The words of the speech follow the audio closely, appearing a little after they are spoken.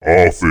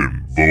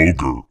often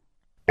vulgar,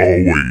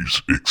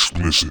 always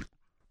explicit,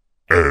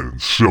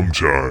 and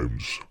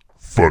sometimes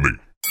funny.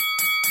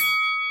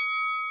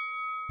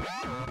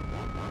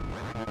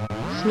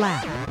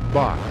 Slap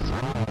Box.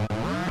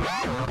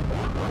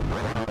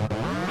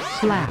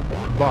 Slap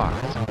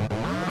Box.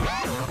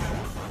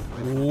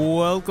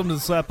 Welcome to the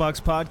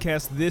Slapbox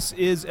Podcast. This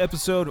is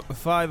episode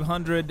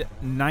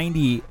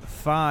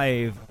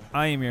 595.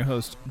 I am your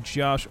host,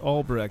 Josh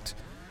Albrecht,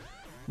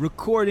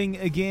 recording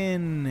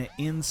again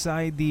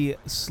inside the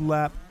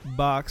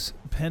Slapbox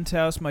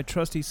penthouse. My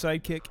trusty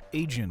sidekick,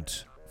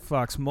 Agent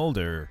Fox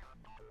Mulder,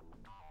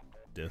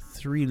 the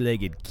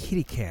three-legged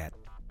kitty cat,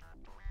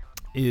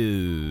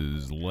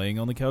 is laying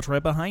on the couch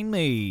right behind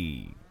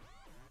me.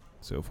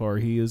 So far,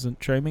 he isn't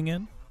chiming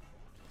in.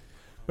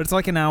 But it's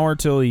like an hour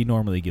till he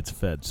normally gets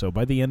fed. So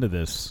by the end of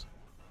this,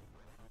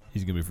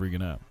 he's going to be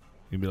freaking out.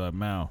 He'll be like,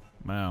 Mao,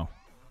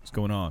 what's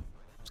going on?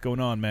 What's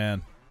going on,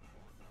 man?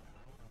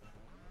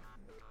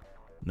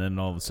 And then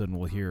all of a sudden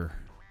we'll hear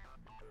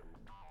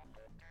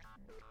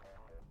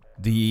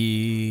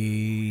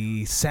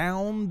the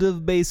sound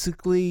of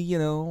basically,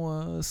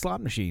 a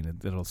slot machine.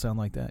 It'll sound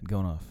like that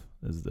going off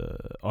as the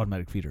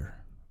automatic feeder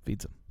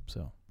feeds him.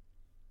 So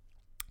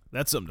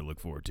that's something to look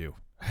forward to.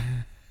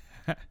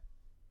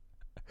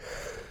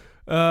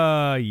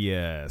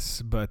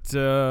 Yes, but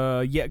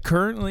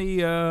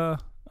currently, I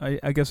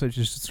guess I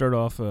should start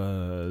off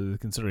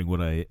considering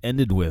what I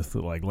ended with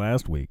like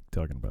last week,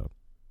 talking about.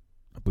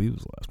 I believe it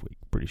was last week,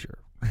 pretty sure.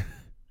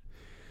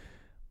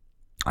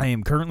 I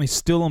am currently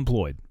still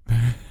employed.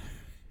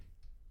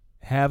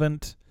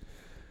 Haven't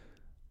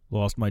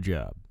lost my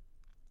job.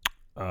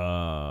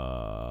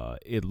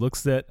 It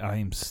looks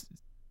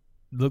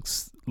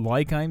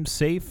like I'm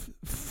safe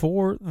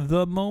for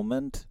the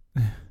moment.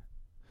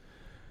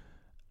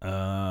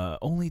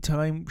 Only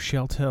time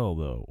shall tell,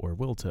 though, or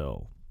will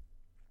tell.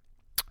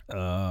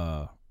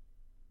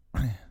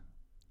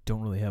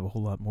 Don't really have a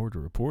whole lot more to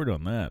report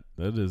on that.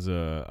 That is,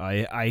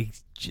 I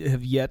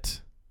have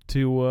yet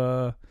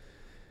to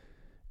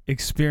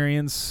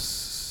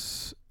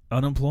experience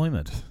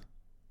unemployment.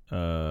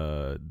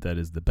 That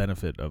is the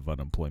benefit of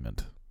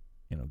unemployment,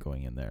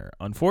 going in there.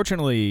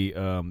 Unfortunately,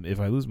 if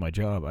I lose my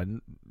job,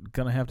 I'm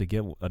gonna have to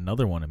get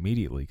another one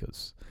immediately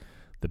because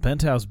the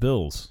penthouse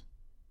bills,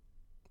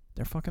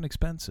 they're fucking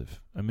expensive.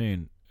 I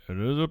mean, it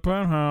is a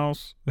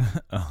penthouse.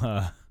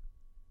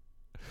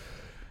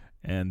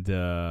 And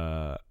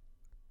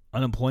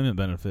unemployment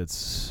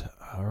benefits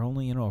are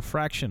only, a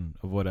fraction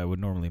of what I would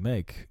normally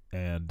make.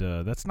 And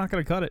that's not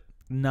going to cut it.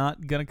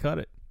 Not going to cut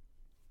it.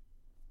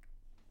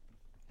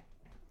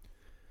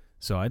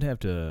 So I'd have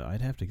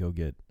to go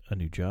get a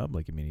new job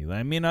like immediately.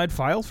 I mean, I'd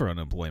file for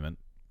unemployment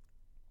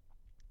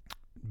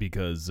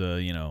because,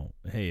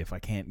 hey, if I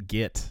can't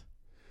get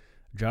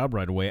a job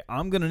right away,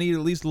 I'm going to need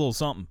at least a little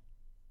something.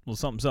 A little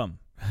something.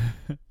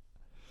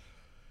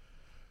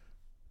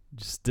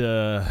 Just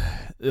a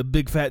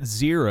big fat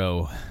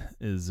zero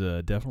is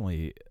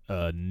definitely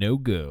a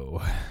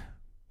no-go.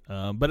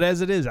 But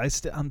as it is,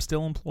 I'm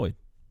still employed.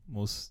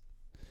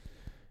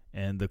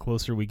 And the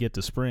closer we get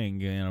to spring,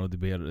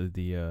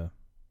 the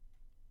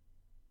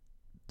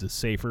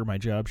safer my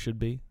job should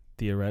be,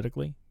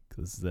 theoretically.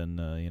 Because then,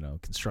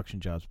 construction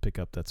jobs pick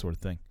up, that sort of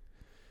thing.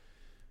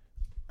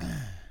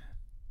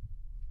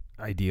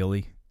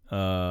 Ideally.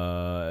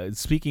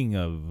 Speaking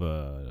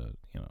of,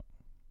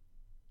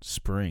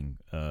 spring,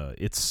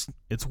 it's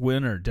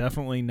winter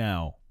definitely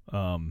now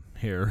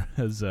here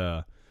as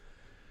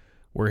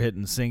we're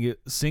hitting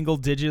single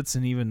digits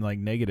and even like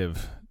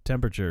negative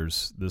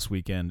temperatures this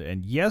weekend.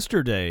 And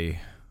yesterday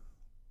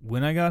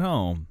when I got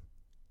home,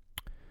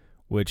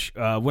 which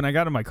when I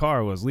got in my car,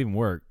 I was leaving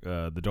work,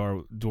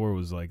 the door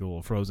was like a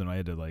little frozen. I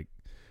had to like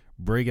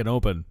break it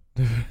open.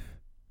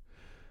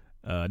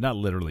 Not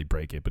literally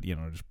break it, but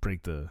just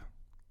break I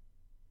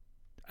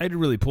had to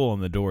really pull on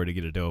the door to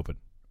get it open.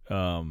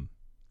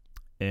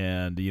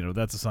 And,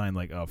 that's a sign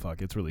like, oh,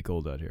 fuck, it's really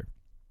cold out here.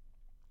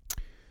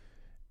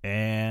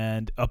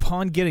 And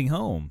upon getting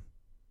home,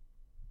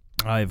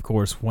 I, of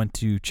course, went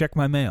to check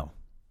my mail.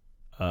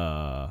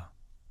 And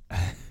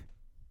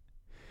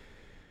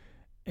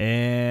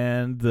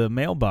the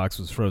mailbox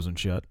was frozen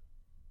shut.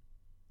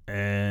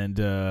 And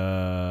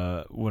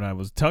when I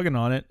was tugging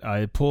on it,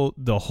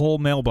 the whole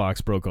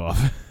mailbox broke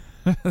off.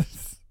 Like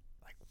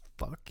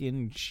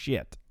fucking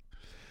shit.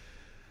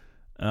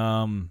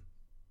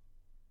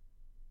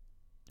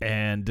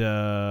 And,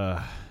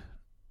 so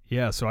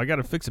I got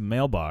to fix a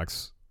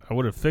mailbox. I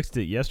would have fixed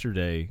it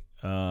yesterday.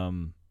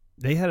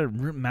 They had it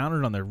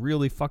mounted on there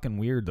really fucking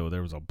weird, though.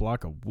 There was a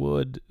block of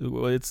wood.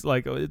 It's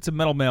a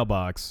metal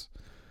mailbox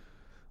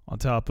on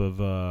top of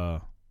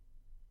a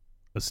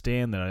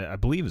stand that I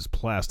believe is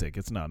plastic.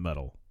 It's not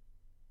metal.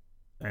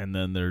 And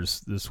then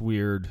there's this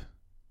weird,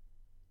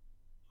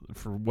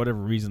 for whatever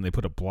reason, they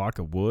put a block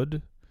of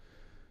wood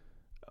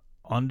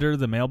under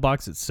the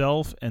mailbox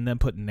itself and then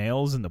put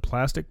nails in the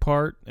plastic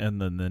part,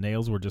 and then the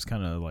nails were just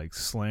kind of like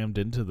slammed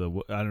into the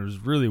it was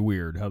really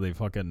weird how they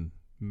fucking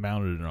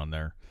mounted it on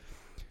there.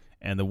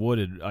 and the wood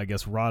had, I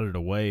guess, rotted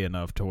away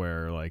enough to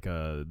where like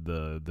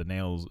the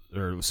nails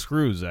or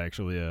screws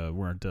actually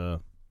weren't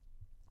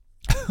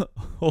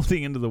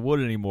holding into the wood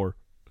anymore.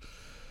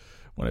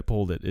 When I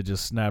pulled it, it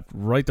just snapped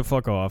right the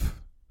fuck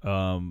off.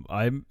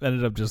 I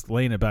ended up just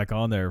laying it back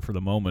on there for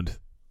the moment.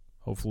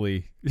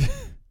 Hopefully,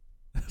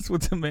 that's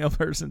what the mail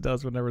person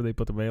does whenever they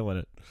put the mail in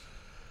it.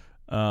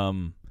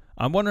 I'm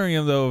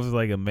wondering though if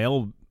like a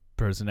mail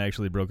person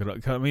actually broke it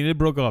off. I mean, it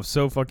broke off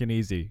so fucking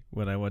easy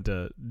when I went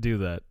to do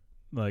that.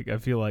 Like, I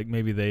feel like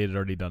maybe they had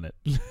already done it.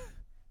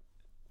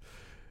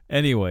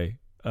 Anyway,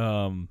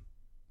 so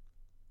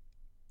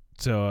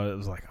I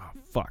was like, oh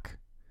fuck,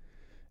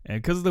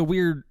 and because of the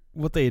weird.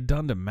 What they had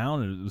done to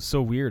mount it was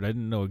so weird. I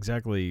didn't know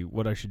exactly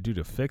what I should do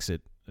to fix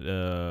it. If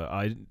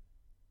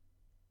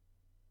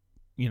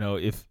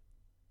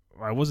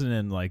I wasn't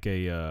in like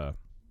a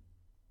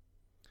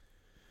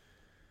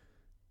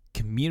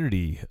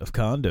community of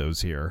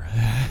condos here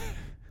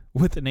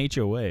with an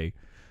HOA,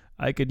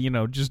 I could,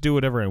 just do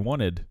whatever I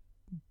wanted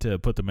to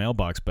put the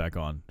mailbox back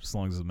on, as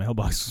long as the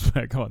mailbox was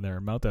back on there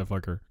and mount that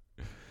fucker.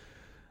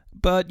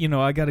 But,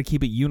 I got to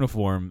keep it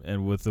uniform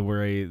and with the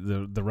way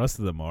the rest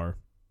of them are.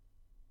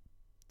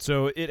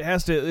 So it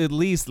has to at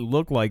least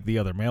look like the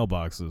other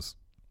mailboxes.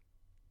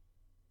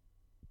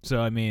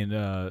 So, I mean,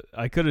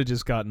 I could have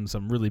just gotten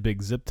some really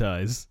big zip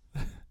ties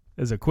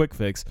as a quick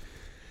fix.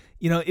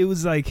 It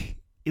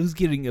was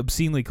getting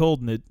obscenely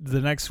cold, and the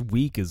next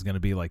week is going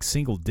to be like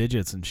single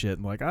digits and shit.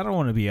 And like, I don't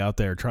want to be out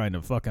there trying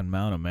to fucking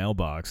mount a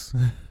mailbox.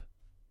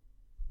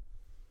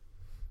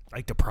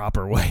 Like the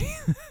proper way.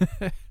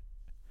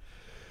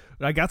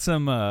 I got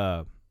some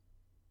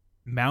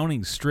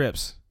mounting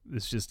strips.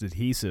 It's just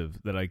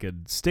adhesive that I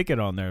could stick it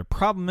on there.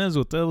 Problem is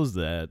with those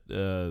that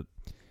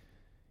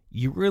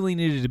you really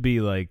needed to be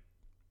like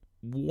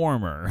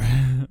warmer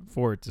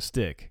for it to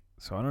stick.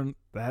 So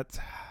that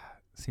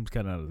seems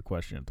kind of out of the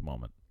question at the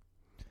moment.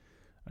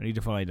 I need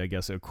to find, I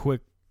guess, a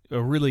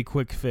really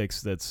quick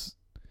fix that's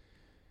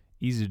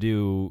easy to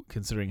do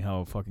considering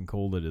how fucking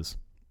cold it is.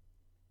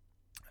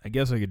 I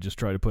guess I could just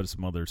try to put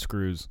some other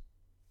screws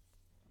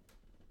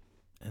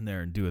in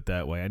there and do it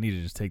that way. I need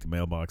to just take the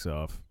mailbox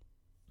off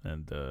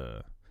and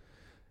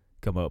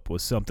come up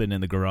with something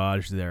in the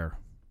garage there.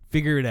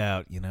 Figure it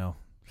out,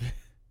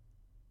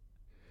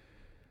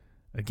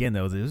 Again,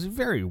 though, it was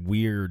very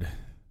weird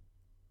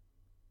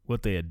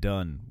what they had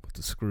done with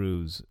the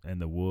screws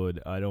and the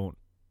wood. I don't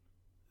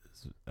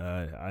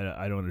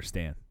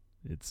understand.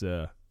 It's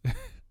I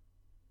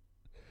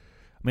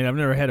mean, I've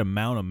never had to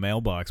mount a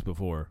mailbox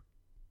before,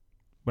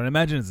 but I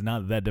imagine it's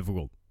not that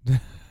difficult.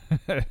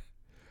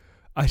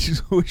 I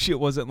just wish it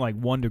wasn't like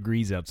 1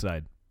 degree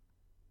outside.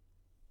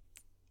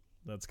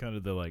 That's kind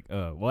of the like,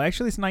 well,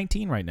 actually it's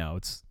 19 right now.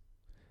 It's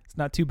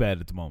not too bad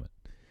at the moment.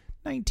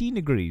 19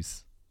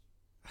 degrees.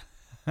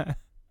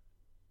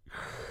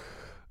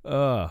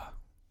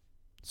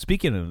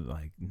 Speaking of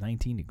like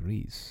 19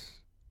 degrees,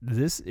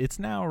 it's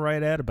now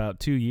right at about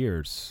 2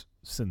 years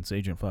since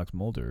Agent Fox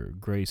Mulder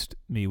graced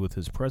me with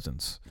his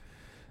presence.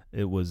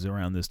 It was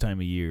around this time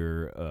of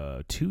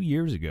year, 2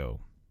 years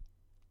ago,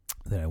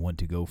 that I went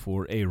to go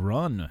for a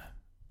run,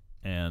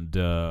 and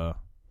I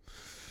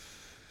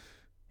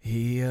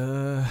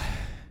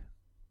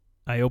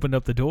opened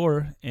up the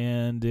door,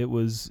 and it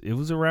was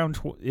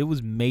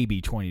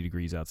maybe 20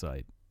 degrees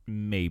outside.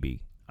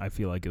 Maybe. I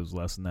feel like it was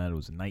less than that. It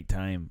was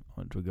nighttime. I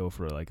went to go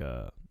for like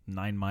a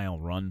 9-mile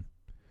run,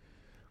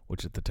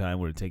 which at the time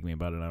would have taken me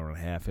about an hour and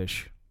a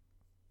half-ish.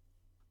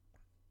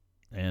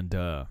 And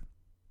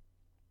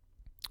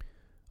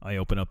I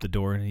open up the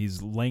door, and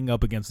he's laying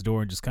up against the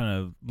door and just kind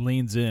of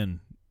leans in,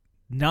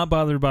 not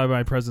bothered by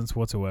my presence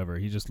whatsoever.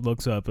 He just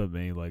looks up at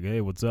me like,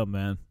 "Hey, what's up,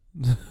 man?"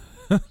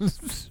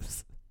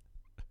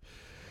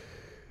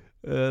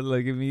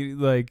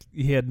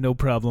 He had no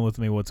problem with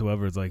me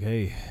whatsoever. It's like,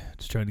 "Hey,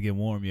 just trying to get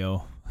warm,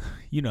 yo.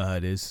 You know how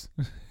it is."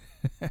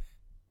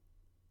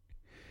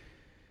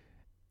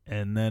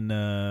 And then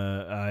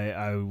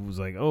I was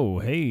like, "Oh,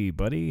 hey,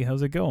 buddy,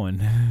 how's it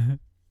going?"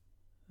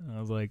 I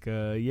was like,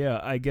 "Yeah,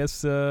 I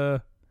guess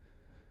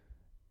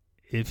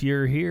if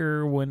you're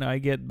here when I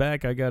get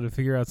back, I got to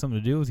figure out something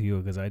to do with you,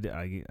 because I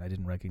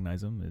didn't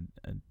recognize him,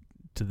 and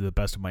to the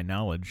best of my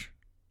knowledge,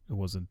 it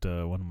wasn't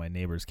one of my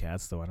neighbor's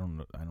cats, though I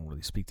don't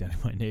really speak to any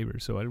of my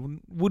neighbors, so I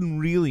wouldn't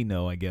really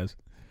know, I guess."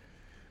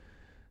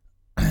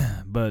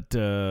 But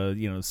at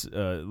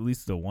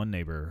least the one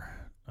neighbor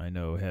I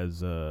know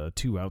has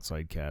 2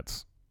 outside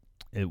cats.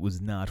 It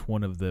was not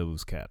one of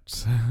those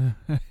cats.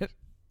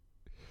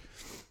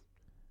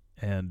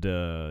 And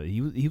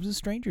he was a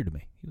stranger to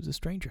me. He was a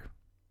stranger.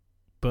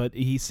 But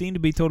he seemed to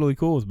be totally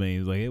cool with me. He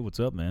was like, "Hey, what's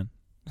up, man?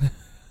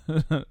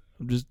 I'm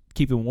just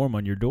keeping warm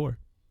on your door."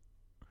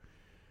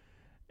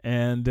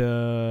 And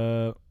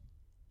I'm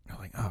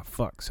like, "Oh,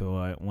 fuck."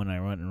 So when I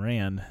went and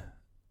ran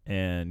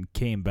and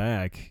came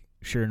back,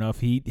 sure enough,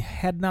 he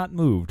had not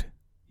moved.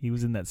 He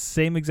was in that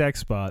same exact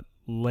spot,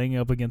 laying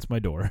up against my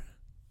door.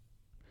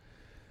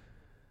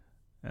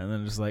 And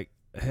then just like,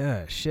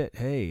 shit,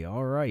 hey,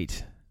 all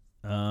right.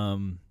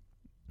 I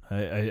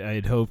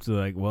had hoped,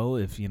 like, well,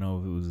 if it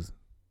was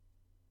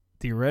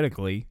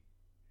theoretically,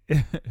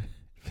 if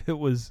it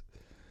was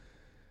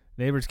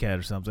neighbor's cat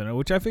or something,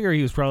 which I figure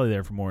he was probably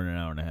there for more than an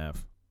hour and a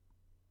half.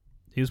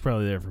 He was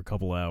probably there for a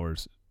couple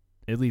hours,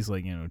 at least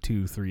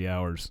 2-3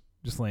 hours,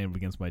 just laying up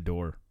against my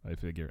door. I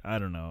figure. I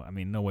don't know. I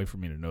mean, no way for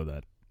me to know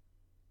that.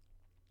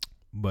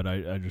 But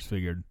I just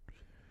figured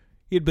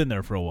he had been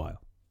there for a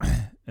while.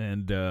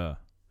 And, yeah,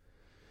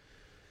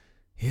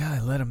 I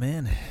let him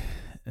in.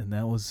 And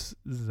that was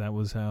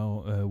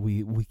how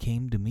we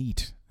came to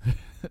meet.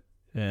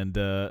 And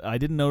I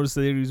didn't notice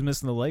that he was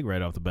missing the leg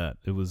right off the bat.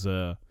 It was,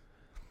 I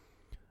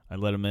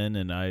let him in,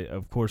 and I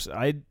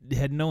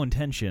had no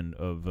intention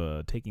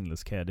of taking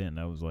this cat in.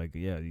 I was like,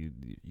 yeah, you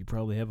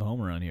probably have a home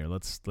around here.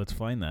 Let's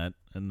find that.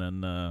 And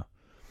then I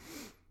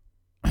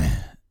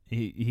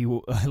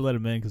let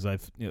him in because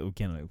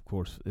again, of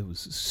course, it was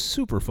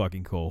super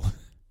fucking cold.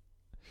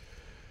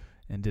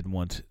 And didn't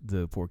want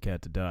the poor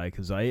cat to die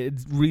because I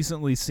had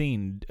recently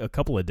seen a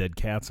couple of dead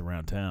cats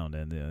around town,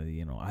 and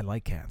I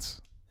like cats.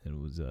 It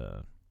was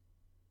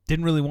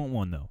didn't really want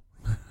one though.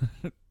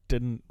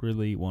 Didn't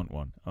really want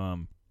one.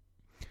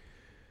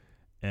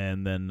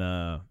 And then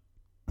I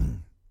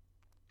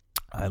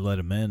let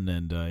him in,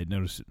 and I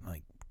noticed,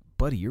 like,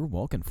 buddy, you're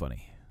walking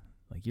funny.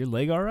 Like, your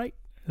leg all right?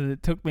 And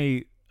it took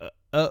me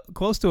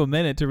close to a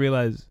minute to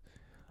realize,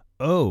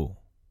 oh,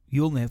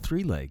 you only have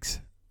 3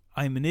 legs.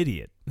 I'm an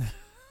idiot.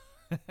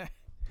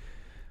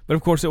 But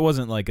of course, it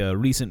wasn't like a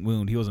recent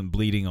wound. He wasn't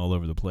bleeding all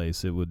over the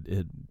place. It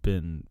had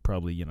been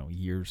probably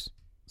years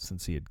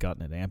since he had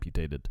gotten it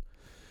amputated,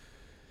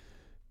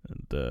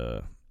 and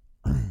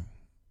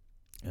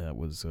that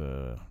was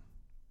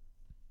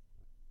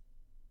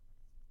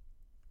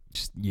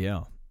just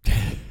yeah.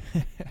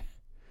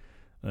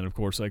 And of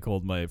course, I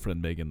called my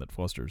friend Megan that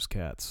fosters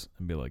cats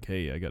and be like,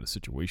 "Hey, I got a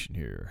situation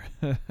here.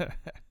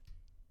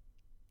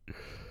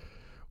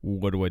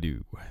 What do I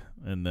do?"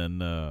 And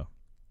then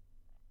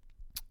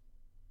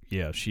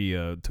yeah, she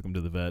took him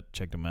to the vet,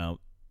 checked him out,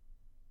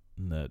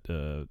 and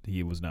that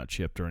he was not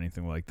chipped or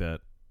anything like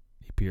that.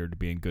 He appeared to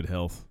be in good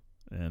health,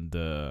 and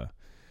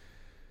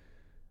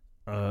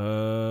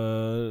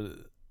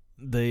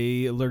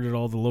they alerted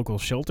all the local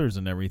shelters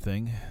and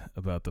everything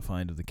about the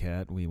find of the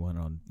cat. We went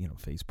on,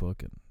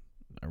 Facebook and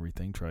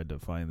everything, tried to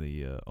find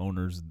the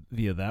owners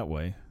via that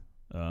way,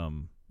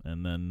 and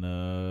then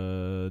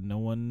no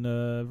one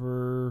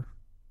ever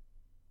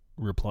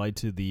replied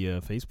to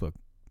the Facebook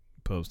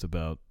post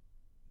about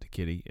the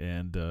kitty,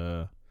 and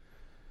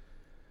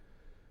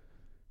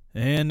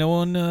no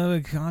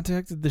one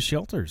contacted the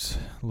shelters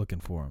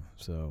looking for him.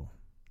 So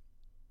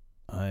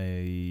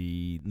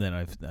I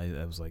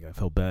was like, I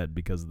felt bad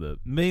because of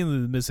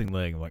mainly the missing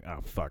leg. I'm like, oh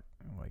fuck,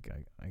 like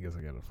I guess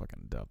I gotta fucking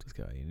adopt this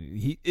guy.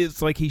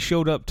 It's like he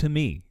showed up to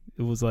me.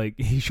 It was like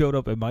he showed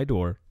up at my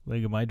door,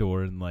 laying at my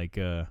door, and like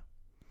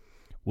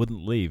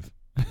wouldn't leave.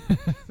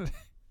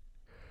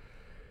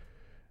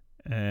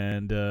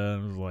 And I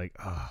was like,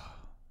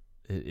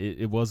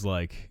 it was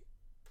like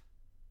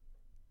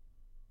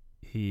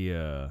he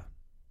was,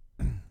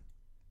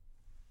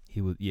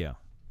 yeah.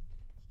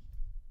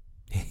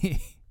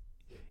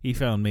 He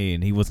found me,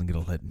 and he wasn't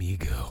gonna let me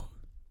go.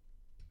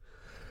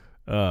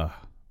 The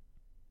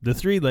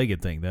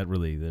 3-legged thing, that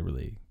really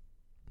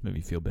made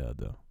me feel bad,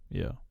 though.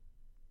 Yeah.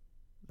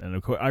 And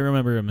of course, I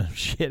remember him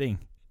shitting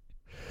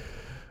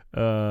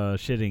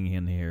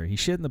in here. He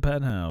shit in the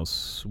pet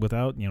house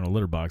without, a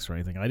litter box or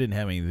anything. I didn't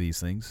have any of these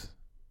things.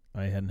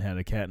 I hadn't had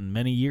a cat in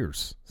many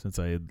years since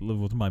I had lived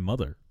with my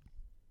mother.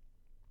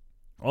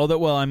 Although,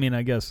 well, I mean,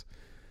 I guess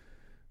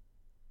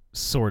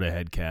sort of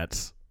had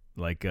cats.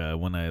 Like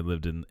when I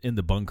lived in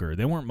the bunker.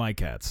 They weren't my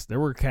cats. There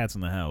were cats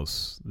in the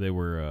house. They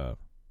were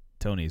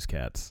Tony's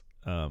cats.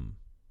 None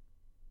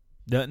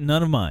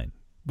of mine.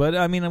 But,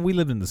 I mean, we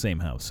lived in the same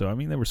house. So, I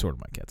mean, they were sort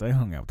of my cats. I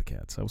hung out with the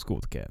cats. I was cool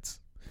with the cats.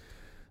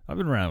 I've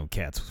been around with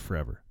cats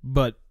forever.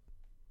 But,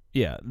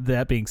 yeah,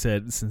 that being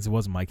said, since it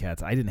wasn't my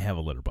cats, I didn't have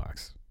a litter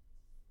box.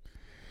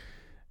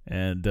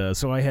 And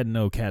so I had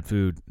no cat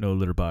food, no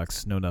litter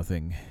box, no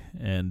nothing.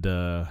 And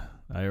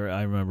I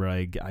remember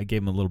I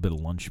gave him a little bit of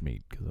lunch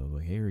meat because I was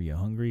like, hey, are you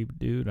hungry,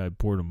 dude? I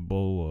poured him a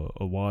bowl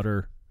of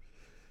water.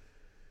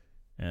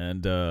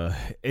 And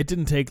it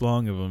didn't take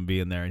long of him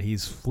being there, and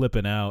he's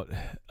flipping out,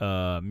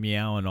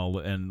 meowing all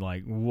and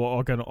like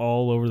walking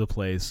all over the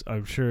place.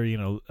 I'm sure,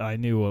 I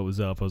knew what was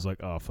up. I was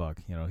like, oh fuck,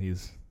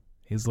 he's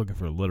looking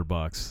for a litter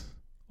box.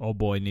 Old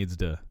boy needs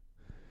to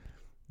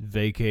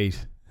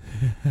vacate.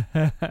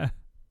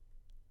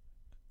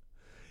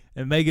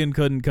 And Megan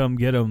couldn't come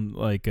get him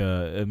like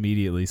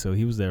immediately, so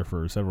he was there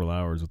for several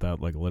hours without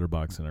like a litter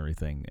box and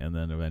everything. And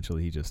then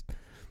eventually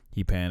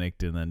he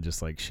panicked and then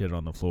just like shit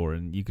on the floor,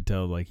 and you could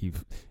tell like he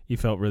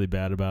felt really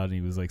bad about it. And he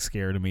was like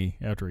scared of me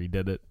after he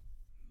did it.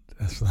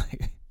 It's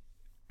like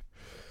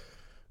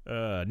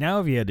now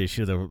if he had to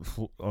shit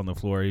on the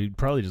floor, he'd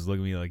probably just look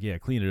at me like, yeah,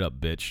 clean it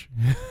up, bitch.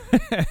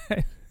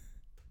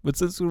 But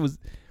since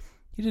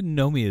he didn't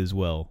know me as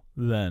well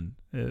then,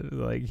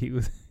 like he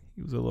was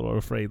a little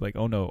afraid, like,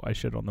 oh no, I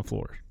shit on the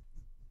floor.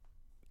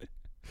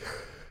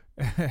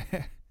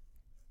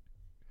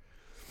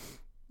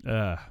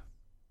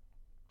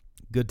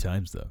 Good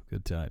times, though.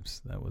 Good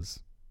times. That was...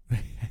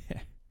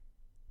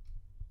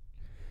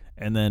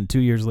 And then 2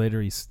 years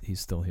later, he's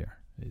still here.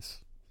 He's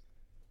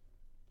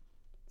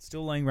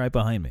still laying right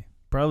behind me.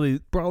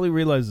 Probably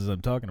realizes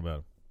I'm talking about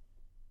him.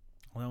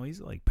 Well,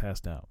 he's like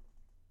passed out.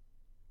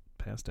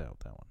 Passed out,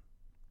 that one.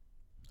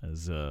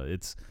 As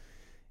it's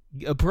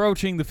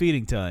approaching the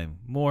feeding time.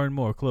 More and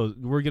more close.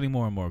 We're getting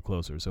more and more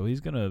closer. So he's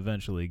going to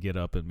eventually get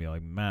up and be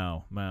like,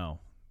 Mao,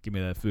 give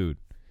me that food.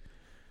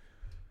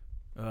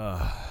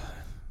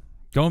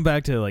 Going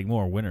back to like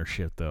more winter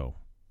shit, though.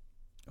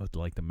 With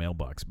like the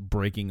mailbox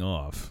breaking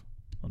off,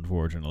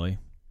 unfortunately.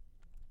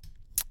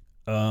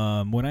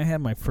 When I had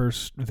my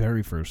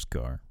very first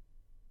car,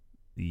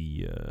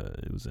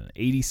 it was an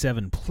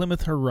 '87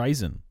 Plymouth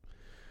Horizon.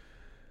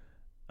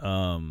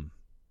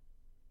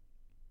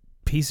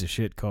 Piece of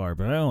shit car,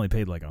 but I only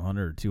paid like $100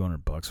 or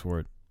 $200 for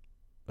it.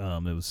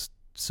 It was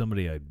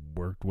somebody I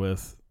worked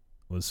with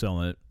was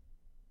selling it.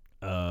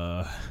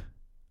 I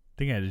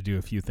think I had to do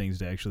a few things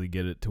to actually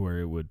get it to where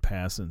it would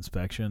pass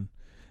inspection.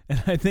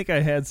 And I think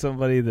I had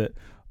somebody that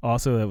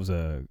was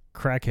a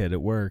crackhead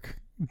at work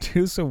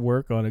do some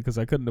work on it because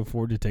I couldn't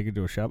afford to take it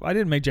to a shop. I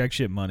didn't make jack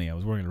shit money. I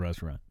was working at a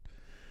restaurant.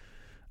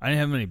 I didn't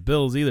have any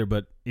bills either,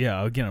 but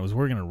yeah, again, I was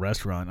working at a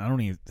restaurant.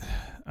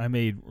 I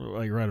made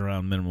like right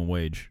around minimum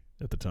wage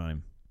at the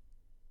time,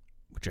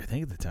 which I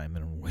think at the time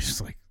minimum wage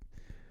was like,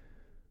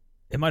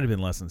 it might have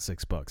been less than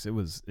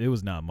 $6. It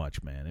was not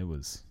much, man.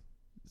 It's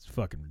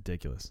fucking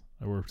ridiculous.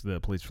 I worked at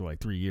that place for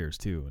like 3 years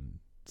too, and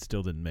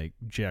still didn't make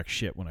jack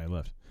shit when I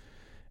left.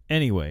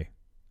 Anyway,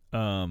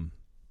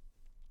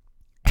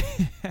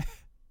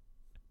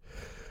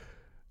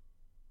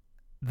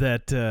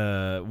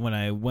 that when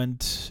I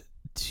went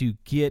to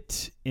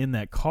get in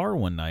that car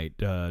one night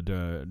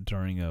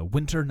during a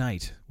winter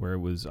night where it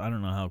was, I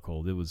don't know how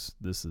cold it was.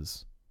 This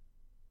is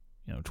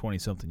 20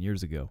 something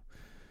years ago.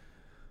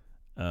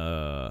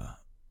 Probably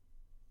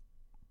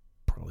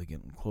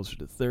getting closer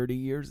to 30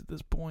 years at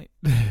this point.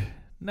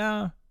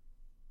 No,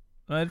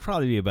 it'd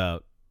probably be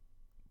about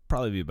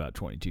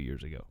 22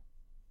 years ago.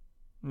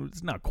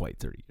 It's not quite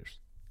 30 years.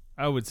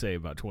 I would say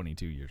about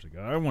 22 years ago.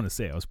 I want to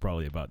say I was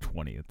probably about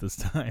 20 at this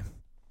time.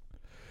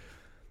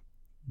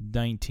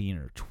 19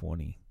 or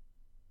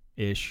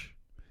 20-ish.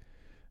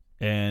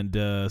 And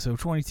so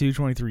 22,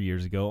 23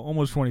 years ago,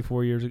 almost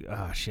 24 years ago.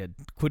 Ah, shit.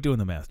 Quit doing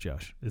the math,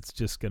 Josh. It's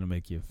just going to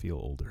make you feel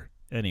older.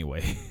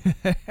 Anyway.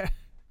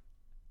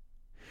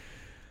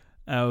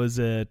 I was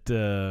at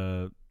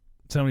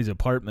somebody's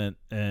apartment,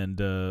 and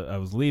I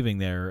was leaving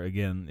there.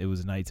 Again, it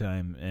was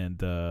nighttime,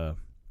 and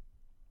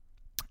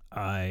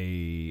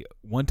I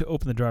went to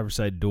open the driver's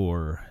side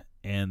door,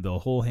 and the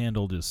whole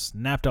handle just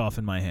snapped off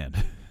in my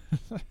hand.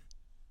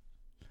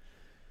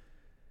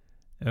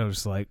 I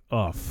was like,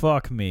 oh,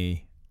 fuck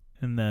me.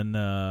 And then,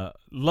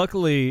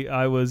 luckily,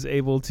 I was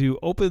able to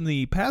open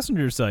the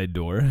passenger side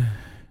door.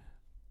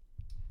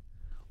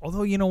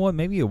 Although, you know what?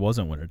 Maybe it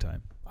wasn't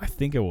wintertime. I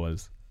think it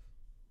was.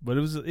 But it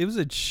was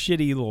a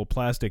shitty little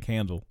plastic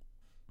handle.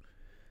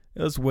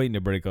 It was waiting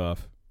to break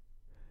off.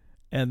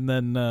 And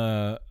then,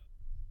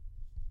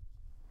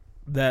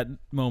 that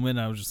moment,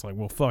 I was just like,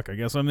 well, fuck, I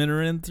guess I'm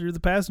entering through the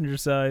passenger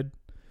side.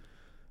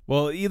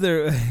 Well,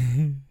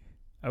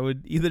 I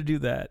would either do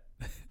that.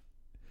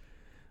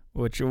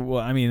 Which, well,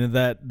 I mean,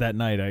 that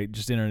night I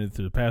just entered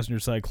through the passenger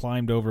side,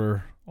 climbed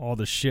over all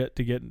the shit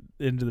to get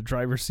into the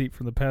driver's seat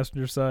from the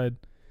passenger side.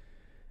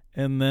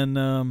 And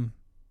then,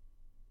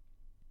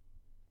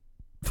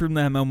 from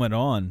that moment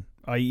on,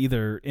 I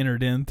either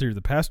entered in through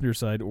the passenger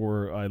side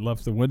or I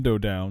left the window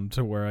down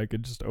to where I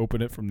could just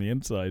open it from the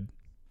inside.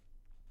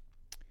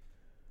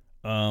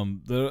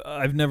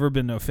 I've never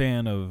been a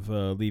fan of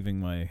leaving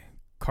my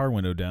car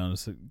window down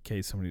just in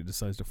case somebody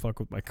decides to fuck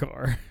with my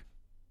car.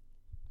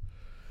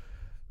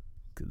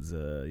 Because,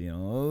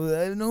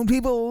 I've known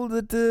people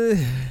that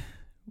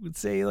would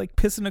say, like,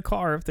 piss in a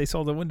car if they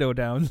saw the window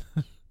down.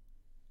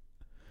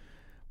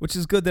 Which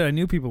is good that I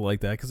knew people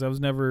like that, because I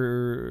was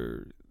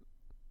never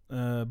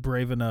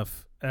brave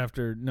enough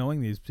after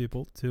knowing these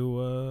people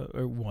to,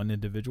 or one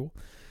individual,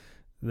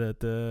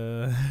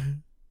 that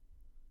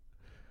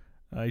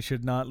I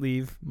should not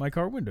leave my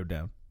car window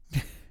down.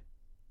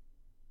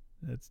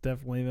 It's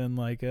definitely been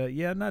like,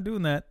 yeah, not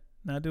doing that.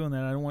 Not doing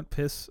that. I don't want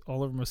piss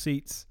all over my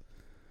seats.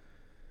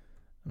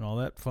 And all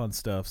that fun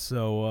stuff.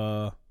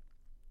 So,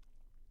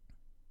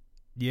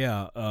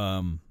 yeah,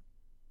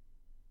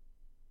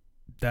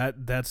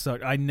 that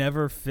sucked. I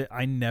never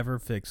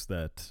fixed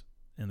that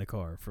in the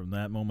car. From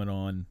that moment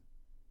on,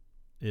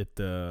 it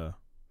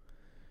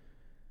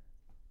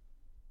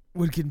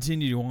would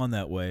continue on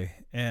that way.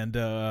 And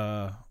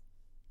that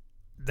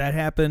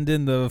happened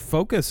in the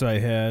Focus I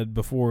had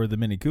before the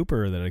Mini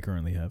Cooper that I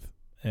currently have.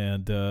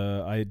 And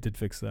I did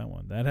fix that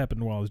one. That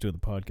happened while I was doing the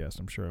podcast.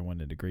 I'm sure I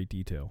went into great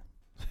detail.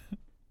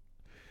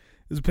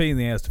 It was a pain in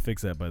the ass to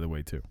fix that, by the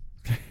way, too.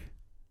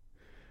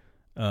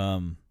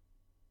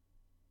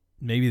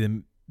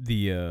 Maybe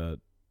the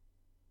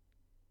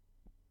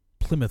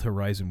Plymouth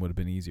Horizon would have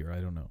been easier.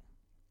 I don't know.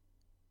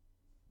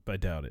 But I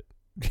doubt it.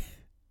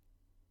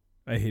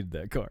 I hated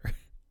that car.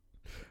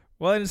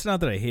 Well, it's not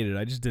that I hate it.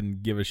 I just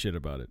didn't give a shit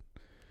about it.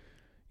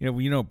 You know,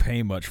 when you don't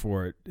pay much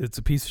for it, it's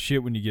a piece of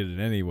shit when you get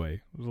it anyway.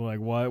 It was like,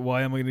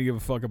 why am I going to give a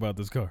fuck about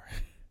this car?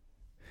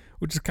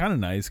 Which is kind of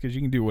nice because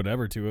you can do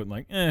whatever to it.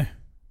 Like, as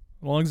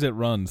long as it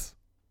runs.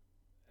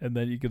 And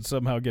then you can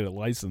somehow get it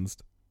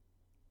licensed.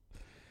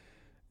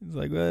 It's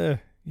like, you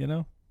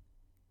know.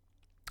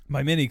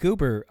 My Mini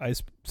Cooper, I'm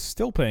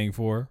still paying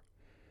for.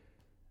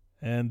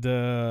 And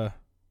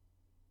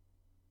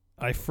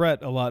I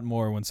fret a lot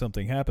more when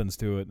something happens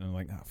to it. And I'm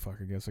like, oh, fuck,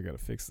 I guess I got to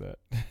fix that.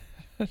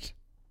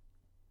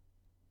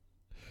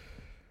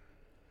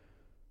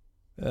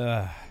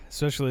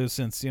 Especially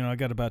since, I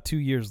got about 2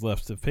 years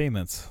left of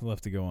payments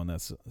left to go on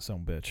that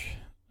some bitch.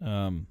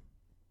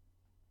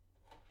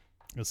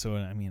 So,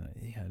 I mean,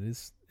 yeah, it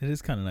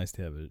is kind of nice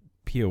to have a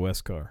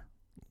POS car.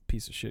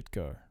 Piece of shit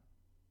car.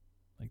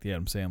 Like the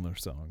Adam Sandler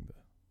song. The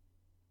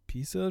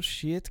piece of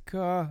shit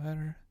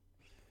car.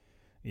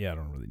 Yeah, I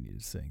don't really need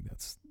to sing.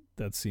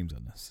 That seems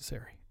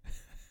unnecessary.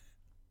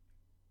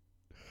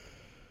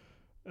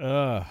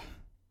 With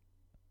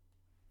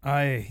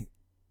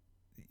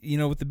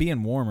the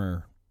being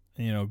warmer,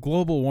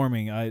 global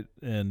warming,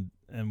 and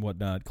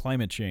whatnot,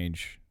 climate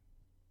change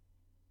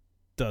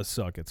does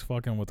suck. It's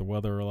fucking with the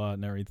weather a lot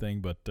and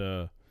everything,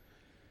 but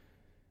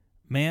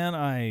man,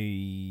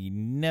 I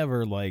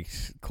never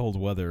liked cold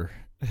weather.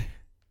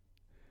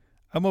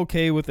 I'm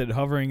okay with it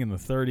hovering in the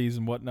 30s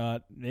and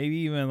whatnot, maybe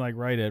even like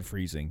right at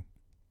freezing.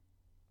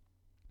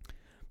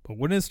 But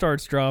when it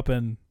starts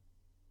dropping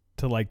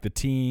to like the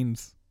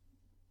teens,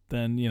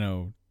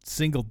 then,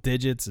 single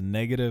digits and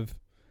negative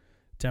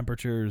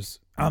temperatures,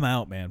 I'm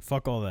out, man.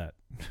 Fuck all that.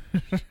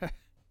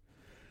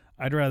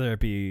 I'd rather it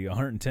be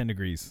 110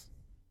 degrees.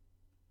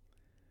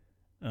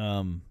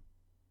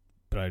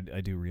 But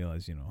I do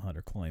realize,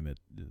 hotter climate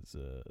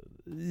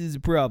is a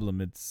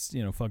problem. It's,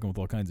 fucking with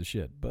all kinds of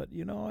shit. But,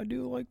 I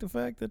do like the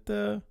fact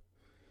that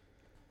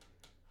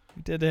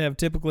we tend to have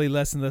typically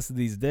less and less of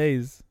these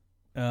days.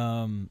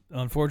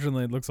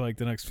 Unfortunately, it looks like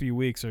the next few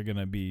weeks are going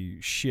to be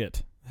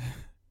shit.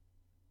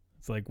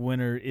 It's like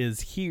winter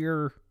is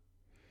here.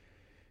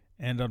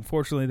 And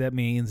unfortunately, that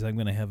means I'm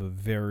going to have a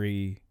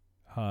very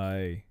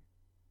high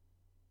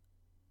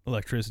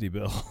electricity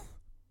bill.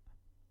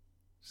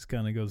 Just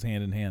kind of goes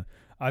hand in hand.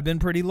 I've been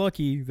pretty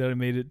lucky that I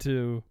made it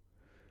to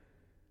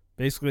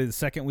basically the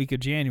second week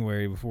of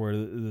January before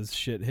this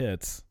shit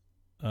hits.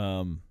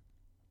 I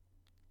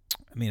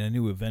mean, I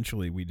knew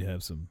eventually we'd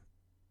have some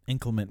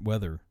inclement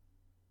weather.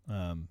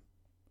 But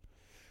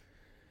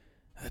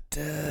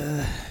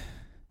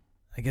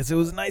I guess it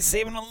was nice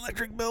saving an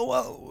electric bill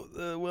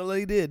while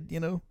I did,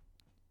 It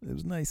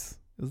was nice.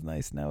 It was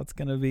nice. Now it's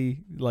going to be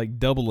like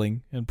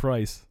doubling in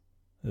price.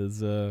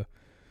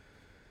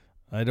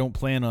 I don't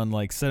plan on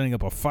like setting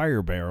up a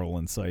fire barrel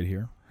inside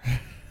here.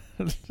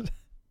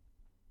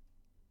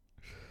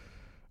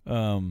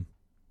 That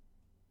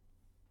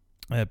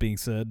being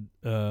said,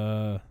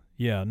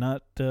 yeah,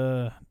 not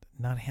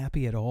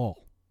happy at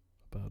all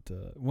about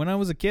when I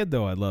was a kid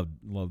though. I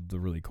loved the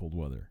really cold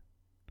weather.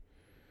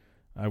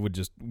 I would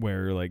just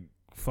wear like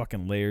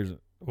fucking layers.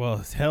 Well,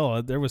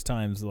 hell, there was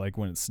times like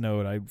when it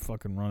snowed, I'd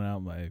fucking run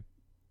out my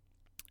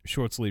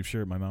short sleeve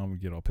shirt. My mom would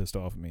get all pissed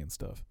off at me and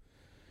stuff.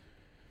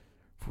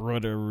 For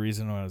whatever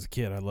reason, when I was a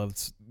kid, I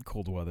loved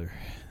cold weather.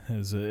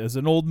 As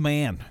an old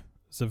man,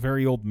 as a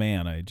very old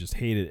man, I just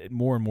hated it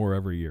more and more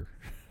every year.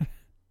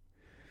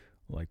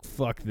 Like,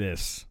 fuck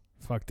this.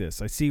 Fuck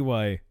this. I see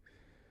why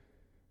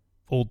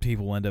old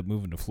people end up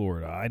moving to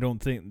Florida.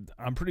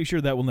 I'm pretty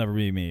sure that will never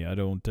be me. I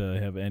don't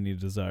have any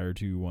desire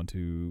to want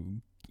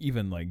to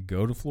even, like,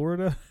 go to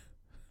Florida,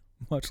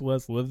 much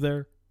less live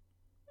there.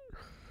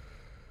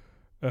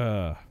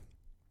 But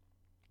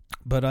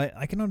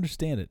I can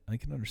understand it. I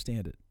can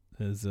understand it.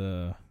 As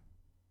I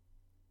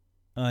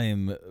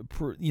am,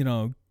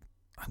 I'm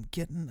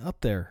getting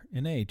up there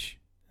in age,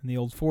 in the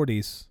old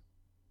 40s.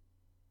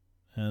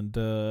 And,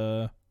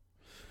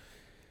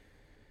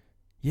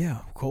 yeah,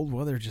 cold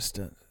weather just,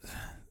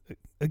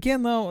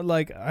 again, though,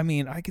 like, I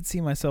mean, I could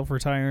see myself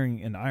retiring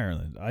in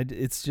Ireland.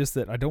 It's just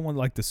that I don't want,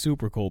 like, the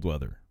super cold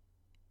weather.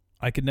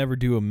 I could never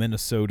do a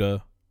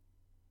Minnesota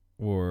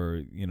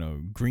or,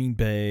 Green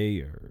Bay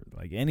or,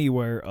 like,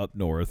 anywhere up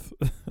north.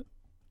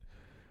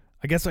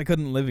 I guess I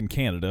couldn't live in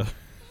Canada.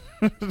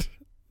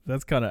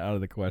 That's kind of out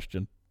of the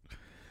question.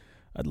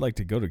 I'd like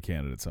to go to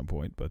Canada at some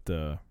point, but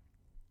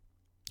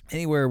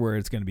anywhere where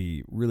it's going to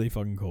be really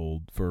fucking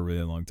cold for a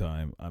really long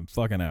time, I'm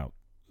fucking out.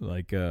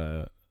 Like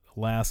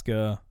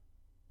Alaska,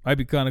 might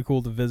be kind of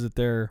cool to visit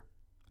there.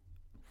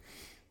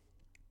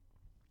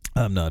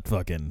 I'm not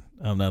living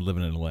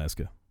in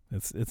Alaska.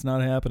 It's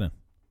not happening.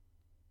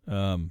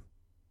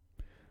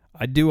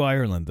 I do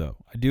Ireland, though.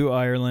 I do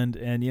Ireland,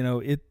 and,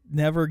 it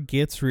never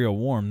gets real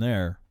warm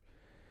there.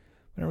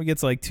 It never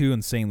gets, like, too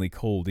insanely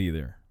cold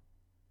either.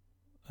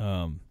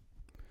 With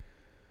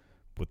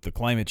the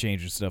climate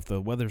change and stuff, the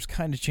weather's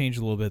kind of changed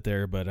a little bit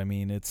there, but, I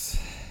mean, it's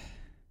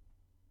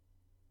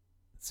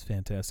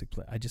fantastic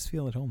place. I just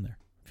feel at home there.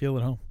 Feel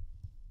at home.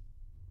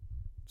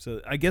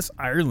 So, I guess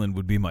Ireland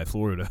would be my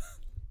Florida.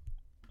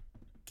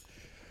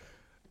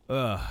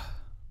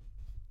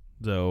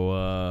 So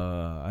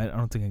I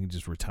don't think I can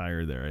just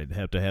retire there. I'd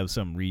have to have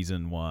some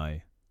reason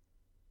why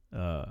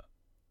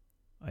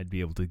I'd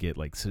be able to get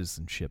like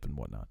citizenship and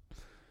whatnot.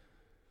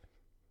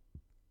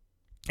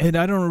 And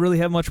I don't really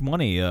have much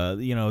money,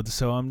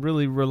 so I'm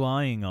really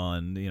relying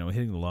on,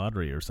 hitting the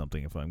lottery or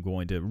something if I'm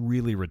going to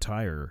really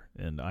retire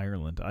in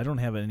Ireland. I don't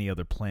have any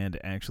other plan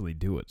to actually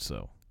do it,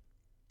 so.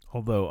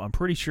 Although I'm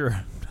pretty sure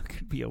I'm not going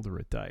to be able to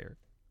retire.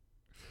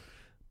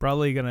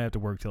 Probably going to have to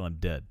work till I'm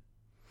dead.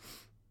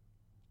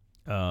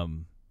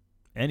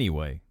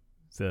 Anyway,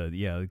 so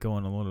yeah,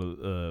 going a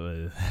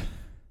little,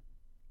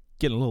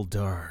 getting a little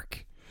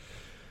dark.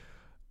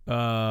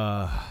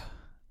 Trying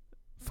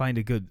to find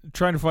a good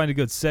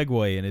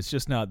segue, and it's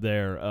just not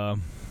there.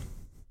 On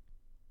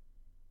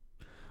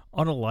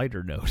a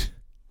lighter note,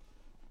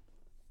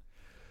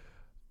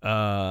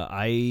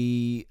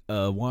 I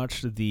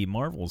watched the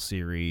Marvel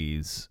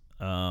series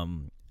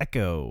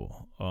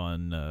Echo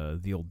on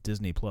the old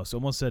Disney Plus.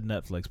 Almost said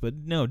Netflix, but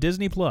no,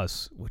 Disney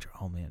Plus. Which,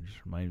 oh man,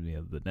 just reminded me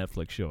of the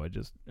Netflix show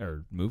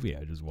movie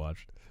I just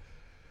watched.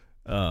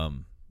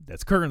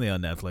 That's currently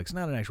on Netflix,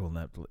 not an actual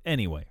Netflix.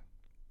 Anyway,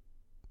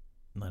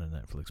 not a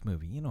Netflix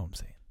movie. You know what I'm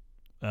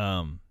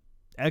saying?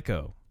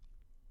 Echo.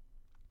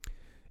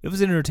 It was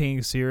an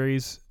entertaining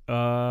series.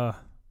 I'm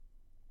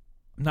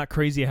not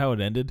crazy how it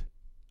ended.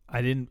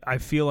 I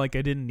feel like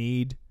I didn't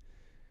need.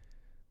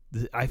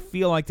 I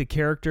feel like the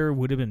character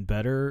would have been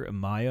better,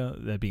 Maya,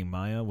 that being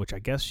Maya, which I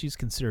guess she's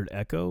considered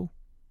Echo,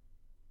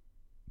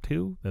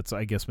 too. That's,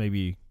 I guess,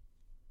 maybe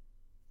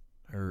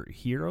her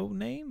hero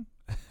name?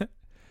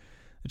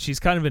 She's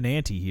kind of an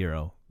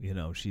anti-hero.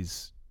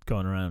 She's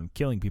going around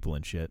killing people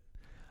and shit.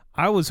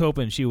 I was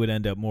hoping she would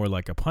end up more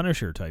like a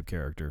Punisher type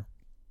character,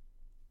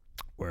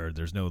 where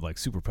there's no, like,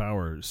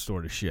 superpower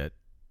sort of shit,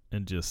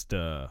 and just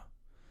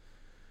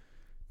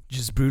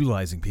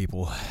brutalizing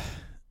people.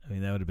 I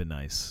mean, that would have been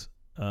nice.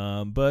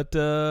 But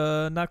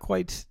not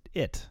quite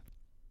it.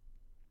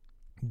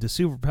 The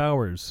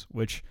superpowers,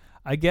 which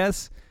I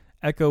guess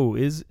Echo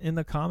is in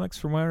the comics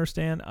from what I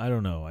understand. I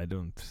don't know.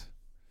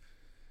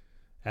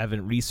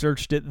 Haven't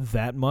researched it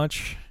that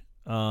much.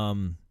 I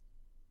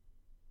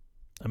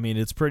mean,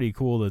 it's pretty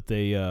cool that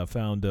they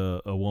found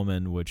a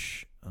woman,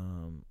 which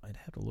I'd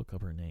have to look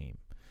up her name,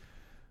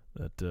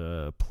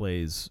 that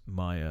plays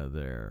Maya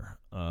there.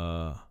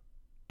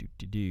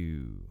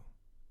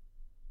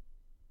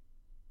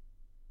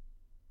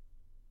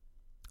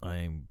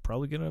 I'm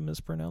probably going to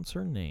mispronounce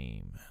her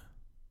name.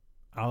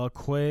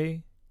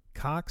 Alaquay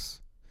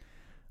Cox.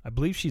 I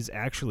believe she's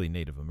actually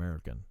Native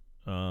American.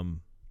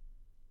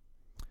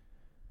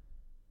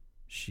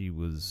 She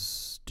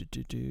was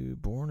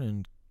born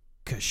in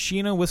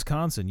Kashina,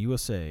 Wisconsin,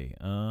 USA.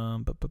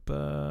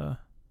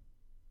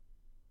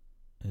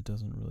 It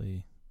doesn't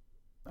really...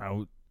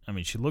 I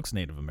mean, she looks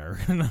Native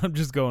American. I'm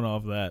just going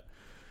off that.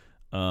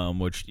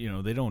 Which,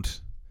 they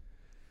don't...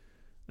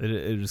 It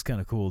is kind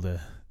of cool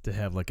to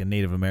have like a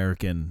Native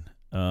American.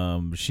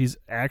 She's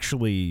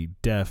actually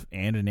deaf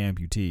and an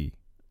amputee,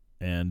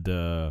 and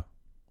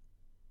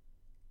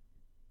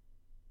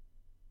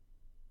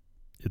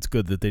it's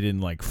good that they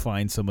didn't like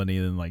find somebody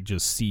and like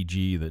just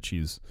CG that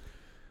she's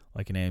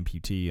like an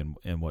amputee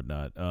and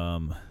whatnot.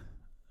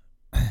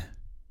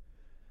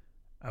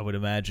 I would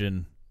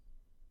imagine.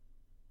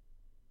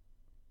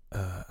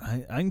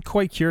 I'm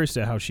quite curious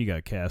to how she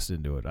got cast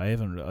into it. I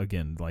haven't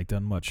again like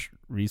done much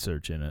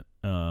research in it.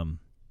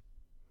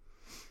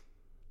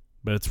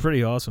 But it's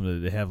pretty awesome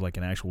that they have like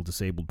an actual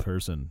disabled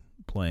person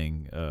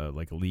playing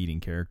like a leading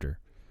character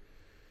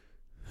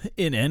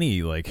in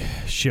any like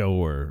show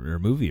or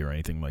movie or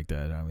anything like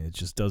that. I mean, it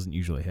just doesn't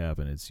usually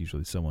happen. It's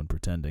usually someone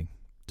pretending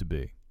to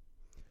be.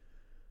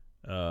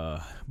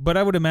 But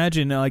I would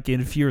imagine like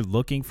if you're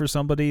looking for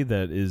somebody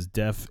that is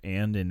deaf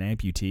and an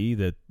amputee,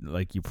 that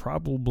like you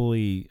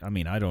probably, I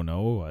mean, I don't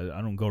know.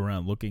 I don't go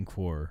around looking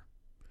for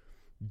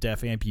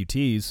deaf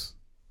amputees.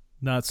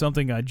 Not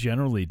something I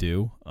generally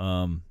do.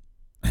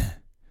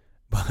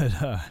 But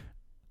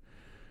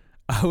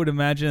I would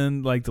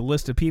imagine like the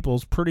list of people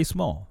is pretty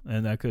small,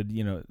 and that could,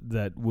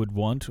 that would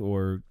want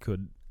or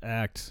could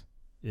act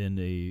in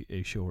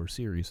a show or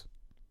series.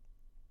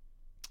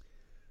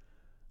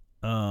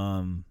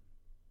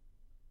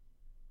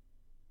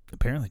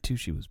 Apparently too,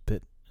 she was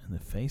bit in the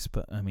face,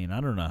 but I mean,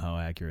 I don't know how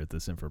accurate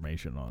this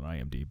information on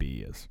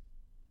IMDb is.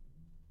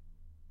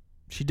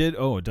 She did.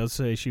 Oh, it does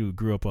say she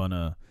grew up on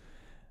a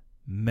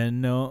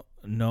Menominee.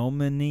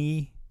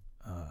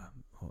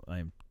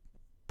 I'm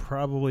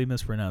probably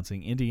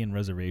mispronouncing Indian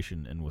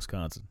reservation in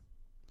Wisconsin.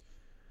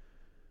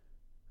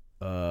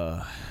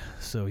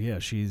 So yeah,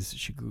 she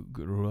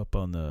grew up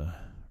on the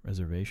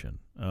reservation.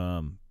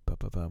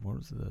 What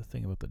was the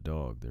thing about the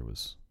dog?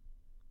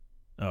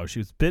 She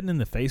was bitten in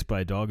the face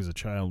by a dog as a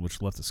child,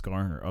 which left a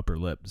scar on her upper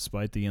lip.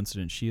 Despite the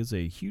incident, she is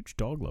a huge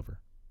dog lover.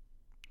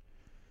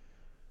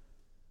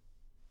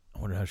 I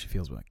wonder how she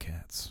feels about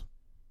cats.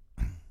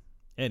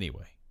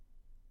 Anyway.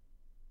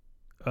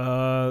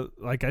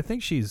 Like I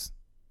think she's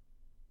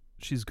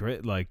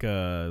great, like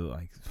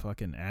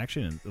fucking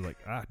action, and like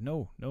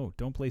no,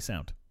 don't play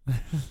sound.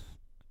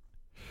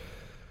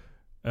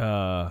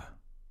 I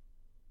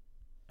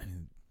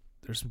mean,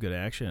 there's some good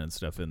action and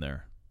stuff in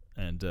there.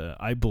 And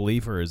I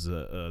believe her as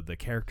the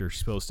character she's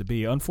supposed to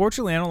be.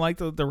 Unfortunately, I don't like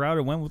the route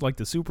it went with, like,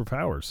 the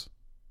superpowers.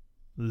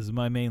 This is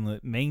my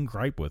main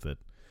gripe with it.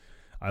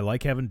 I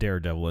like having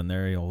Daredevil in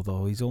there,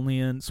 although he's only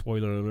in,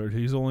 spoiler alert,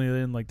 he's only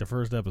in, like, the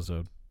first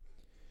episode.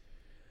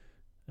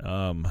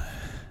 I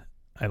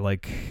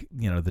like,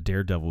 the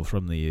Daredevil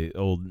from the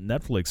old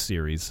Netflix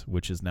series,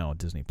 which is now on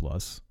Disney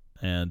Plus.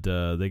 And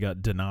they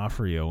got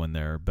D'Onofrio in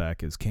there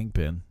back as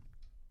Kingpin.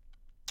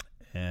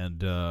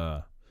 And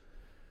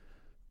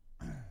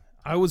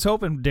I was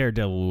hoping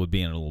Daredevil would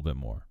be in it a little bit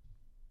more.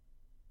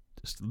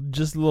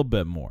 Just a little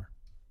bit more.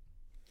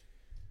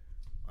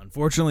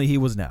 Unfortunately, he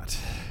was not.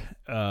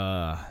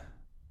 But,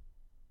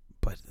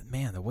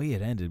 man, the way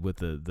it ended with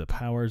the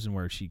powers and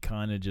where she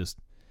kind of just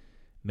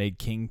made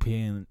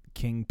Kingpin,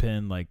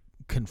 like,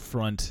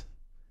 confront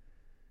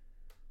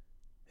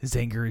his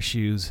anger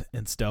issues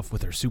and stuff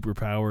with her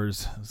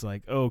superpowers. I was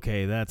like,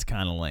 okay, that's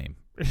kind of lame.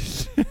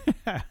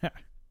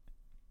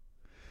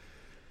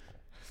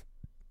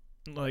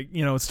 Like,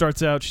 it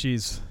starts out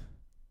she's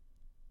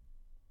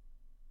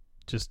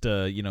just,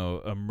 like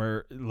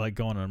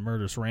going on a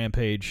murderous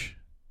rampage.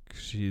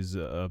 She's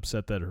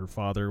upset that her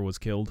father was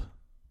killed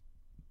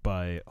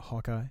by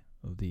Hawkeye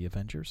of the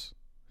Avengers.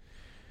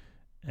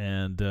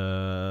 And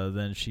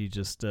then she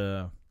just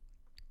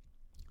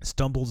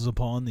stumbles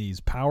upon these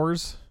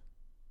powers.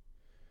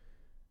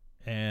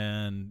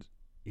 And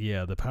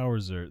yeah, the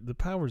powers are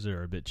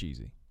a bit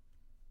cheesy,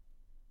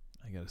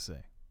 I gotta say.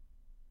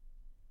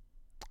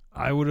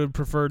 I would have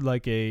preferred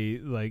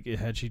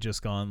had she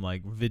just gone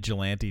like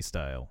vigilante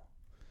style,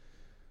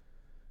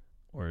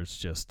 or it's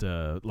just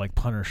like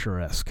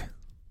Punisher-esque,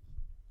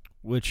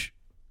 which,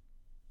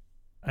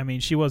 I mean,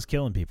 she was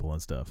killing people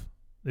and stuff.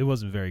 It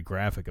wasn't very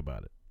graphic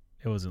about it.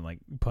 It wasn't like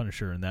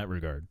Punisher in that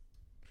regard.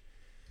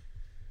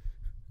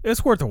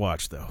 It's worth a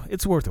watch, though.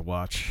 It's worth a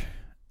watch.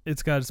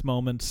 It's got its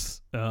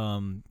moments.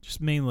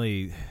 Just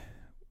mainly,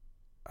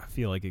 I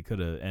feel like it could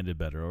have ended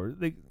better, or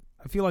I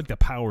feel like the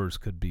powers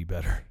could be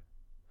better.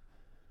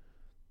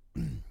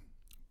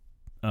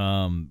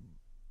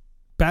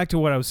 Back to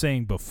what I was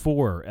saying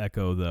before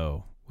Echo,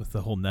 though, with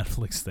the whole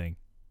Netflix thing.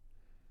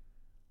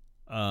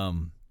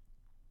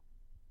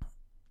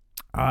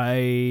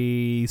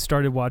 I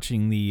started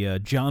watching the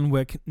John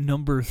Wick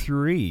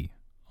 #3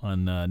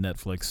 on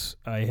Netflix.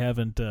 I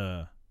haven't,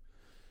 or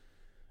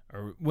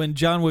when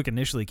John Wick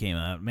initially came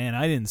out, man,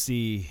 I didn't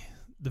see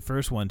the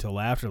first one till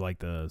after like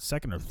the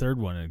second or third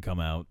one had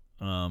come out.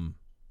 And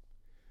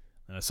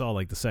I saw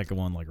like the second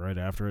one like right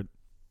after it.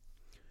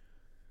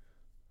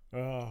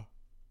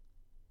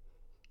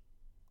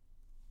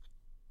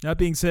 That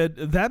being said,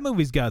 that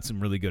movie's got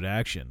some really good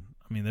action.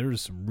 I mean,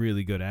 there's some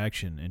really good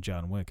action in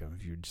John Wick. I mean,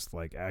 if you just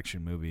like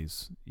action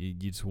movies, you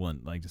just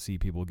want like to see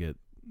people get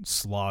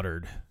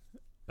slaughtered.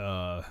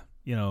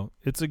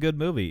 It's a good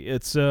movie.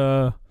 It's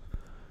I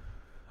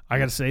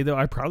gotta say though,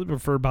 I probably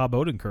prefer Bob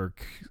Odenkirk,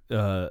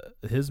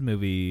 his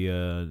movie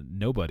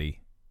Nobody,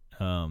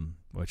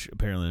 which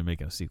apparently they're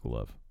making a sequel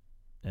of.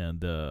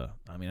 And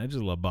I mean, I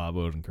just love Bob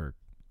Odenkirk.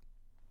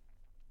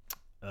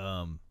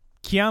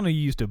 Keanu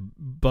used to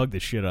bug the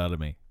shit out of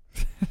me.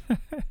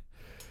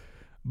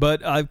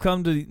 But I've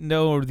come to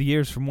know over the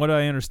years, from what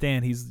I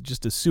understand, he's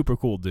just a super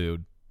cool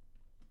dude.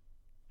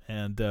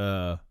 And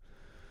I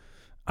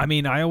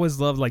mean, I always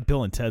loved like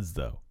Bill and Ted's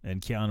though,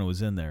 and Keanu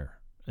was in there.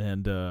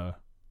 And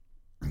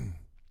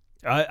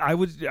I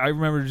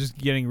remember just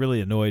getting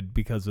really annoyed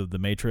because of The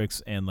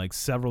Matrix and like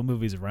several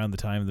movies around the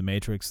time of The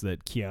Matrix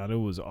that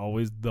Keanu was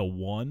always the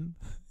one.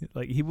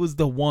 Like he was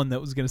the one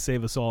that was going to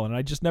save us all, and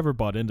I just never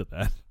bought into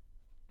that.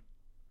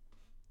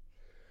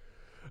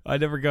 I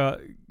never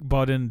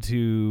bought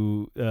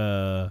into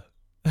the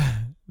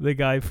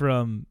guy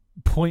from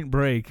Point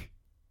Break,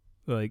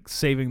 like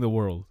saving the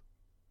world.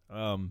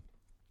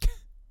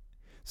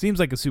 Seems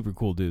like a super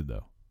cool dude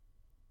though.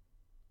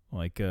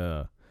 Like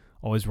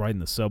always riding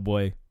the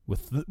subway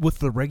with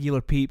the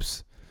regular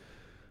peeps.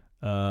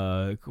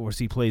 Of course,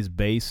 he plays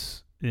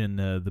bass in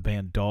the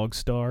band Dog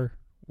Star,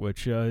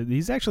 which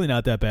he's actually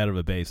not that bad of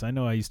a bass. I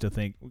know I used to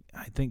think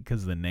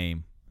because of the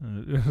name.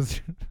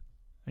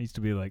 I used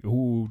to be like,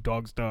 ooh,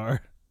 Dog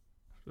Star.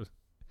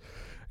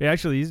 Yeah,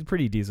 actually, he's a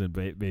pretty decent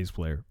bass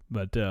player.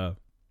 But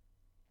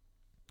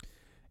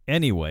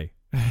anyway,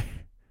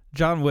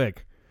 John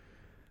Wick.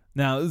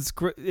 Now, it's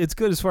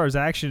good as far as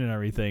action and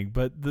everything,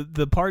 but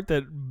the part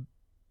that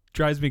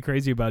drives me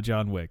crazy about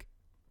John Wick,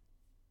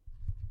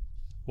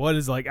 what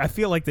is like, I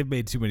feel like they've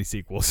made too many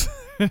sequels.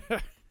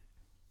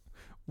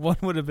 One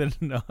would have been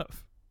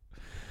enough.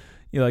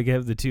 You like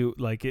have the two,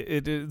 like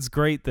it's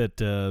great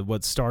that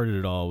what started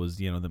it all was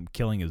them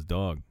killing his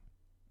dog,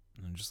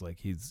 and just like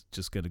he's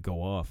just gonna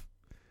go off.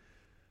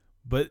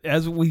 But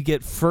as we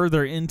get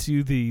further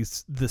into the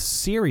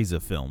series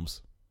of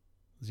films,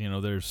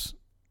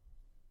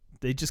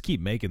 they just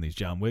keep making these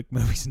John Wick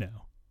movies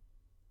now.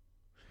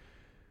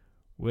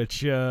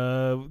 Which,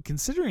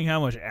 considering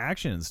how much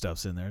action and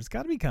stuff's in there, it's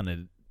got to be kind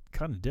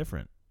of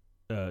different,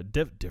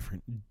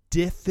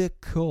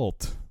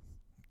 difficult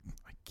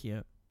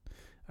can't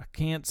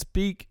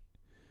speak.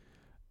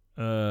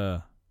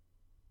 Let's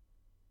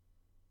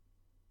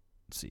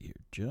see here.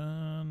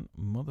 John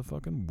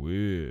motherfucking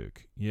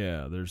Wick.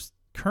 Yeah, there's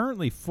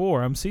currently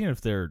 4. I'm seeing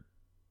if they're...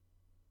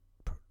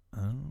 I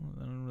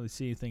don't really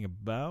see anything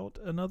about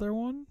another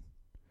one.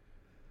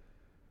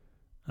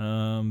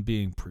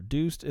 Being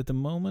produced at the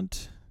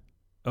moment.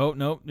 Oh,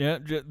 no. Yeah,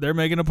 they're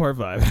making a part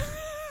 5.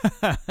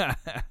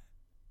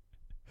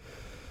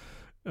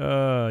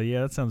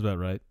 Yeah, that sounds about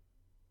right.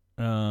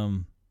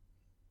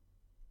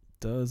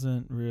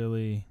 Doesn't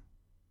really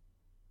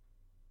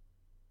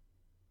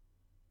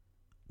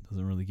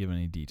give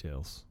any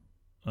details.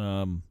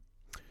 But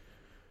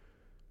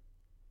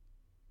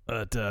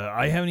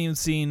I haven't even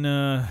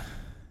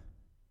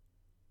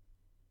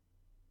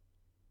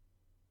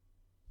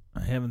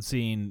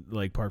seen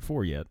like part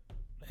 4 yet.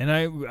 And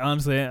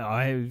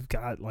I've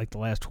got like the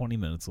last 20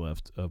 minutes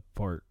left of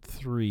part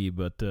 3,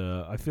 but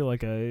I feel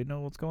like I know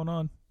what's going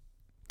on.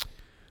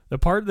 The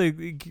part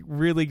that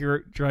really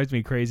drives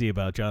me crazy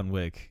about John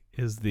Wick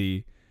is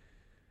that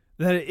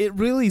it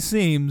really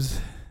seems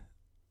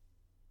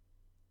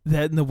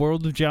that in the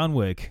world of John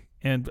Wick,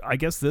 and I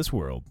guess this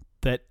world,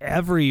 that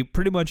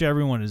pretty much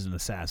everyone is an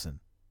assassin.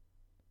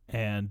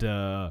 And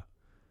I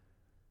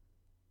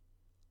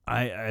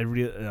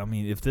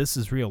mean, if this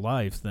is real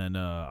life, then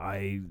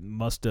I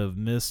must have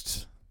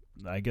missed.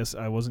 I guess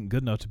I wasn't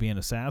good enough to be an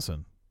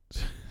assassin.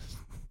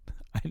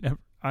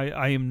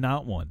 I am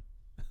not one.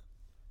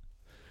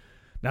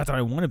 Not that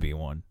I want to be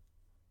one.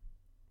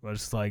 But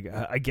it's like,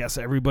 I guess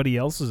everybody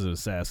else is an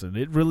assassin.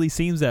 It really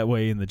seems that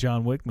way in the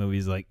John Wick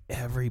movies. Like,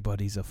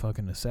 everybody's a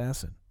fucking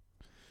assassin.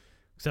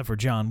 Except for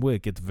John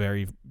Wick at the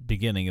very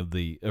beginning of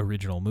the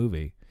original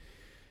movie.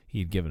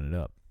 He'd given it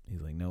up.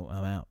 He's like, no,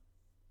 I'm out.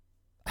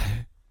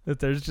 That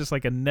there's just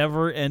like a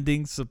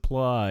never-ending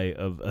supply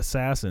of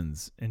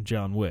assassins in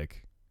John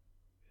Wick.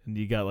 And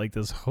you got like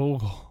this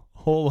whole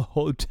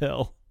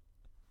hotel.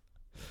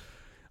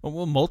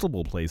 Well,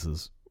 multiple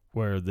places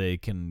where they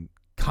can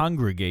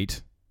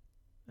congregate.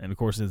 And of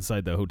course,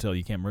 inside the hotel,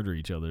 you can't murder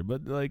each other.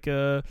 But like,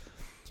 John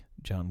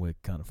Wick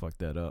kind of fucked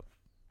that up.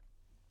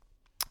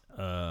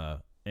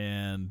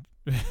 And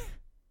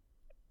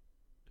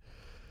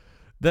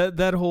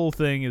that whole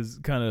thing is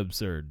kind of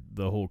absurd.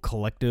 The whole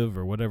collective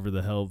or whatever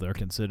the hell they're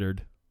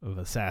considered of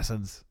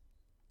assassins.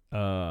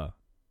 But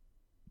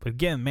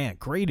again, man,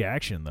 great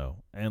action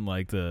though. And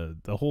like the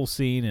whole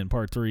scene in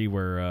part 3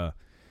 where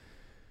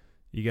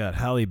you got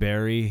Halle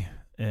Berry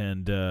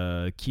and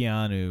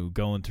Keanu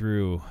going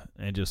through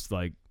and just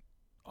like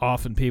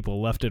offing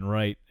people left and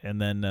right, and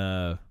then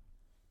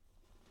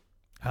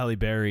Halle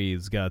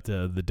Berry's got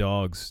the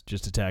dogs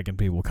just attacking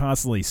people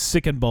constantly,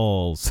 sicking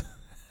balls.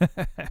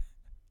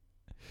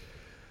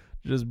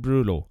 Just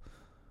brutal.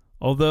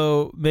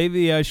 Although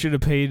maybe I should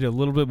have paid a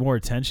little bit more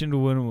attention to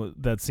when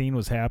that scene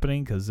was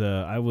happening, because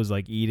I was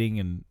like eating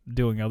and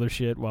doing other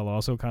shit while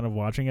also kind of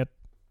watching it,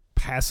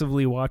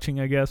 passively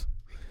watching, I guess.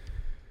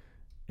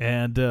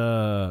 And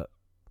the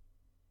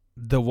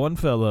one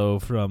fellow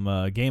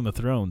from Game of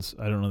Thrones,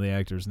 I don't know the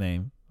actor's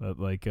name, but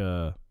like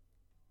the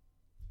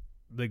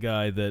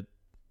guy that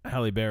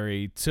Halle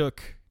Berry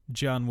took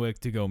John Wick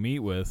to go meet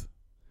with,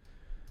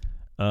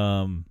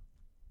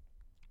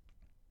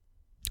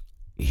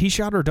 he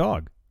shot her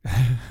dog.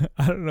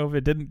 I don't know if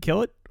it didn't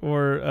kill it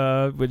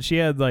or but she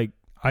had like,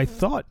 I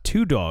thought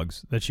 2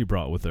 dogs that she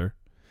brought with her.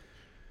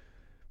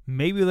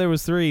 Maybe there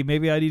was 3.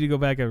 Maybe I need to go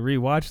back and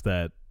rewatch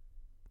that.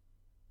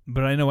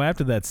 But I know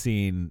after that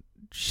scene,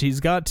 she's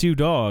got 2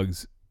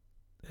 dogs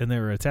and they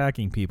were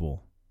attacking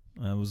people.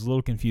 I was a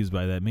little confused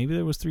by that. Maybe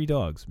there was 3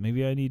 dogs.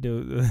 Maybe I need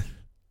to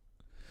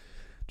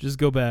just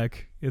go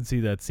back and see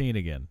that scene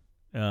again.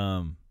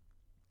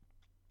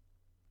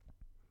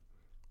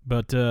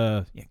 But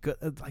yeah,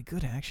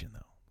 good action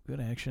though. Good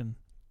action.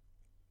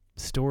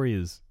 Story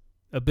is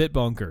a bit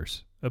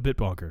bonkers. A bit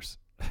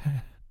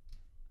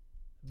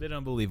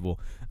unbelievable.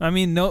 I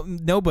mean,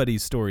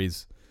 nobody's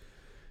story's,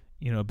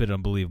 a bit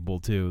unbelievable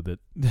too. That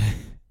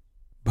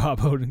Bob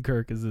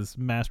Odenkirk is this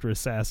master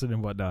assassin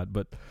and whatnot.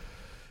 But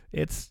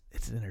it's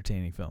an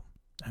entertaining film.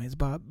 I mean, it's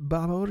Bob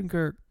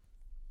Odenkirk.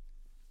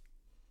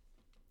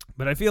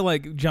 But I feel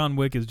like John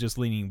Wick is just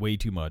leaning way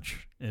too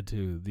much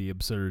into the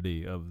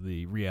absurdity of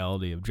the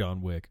reality of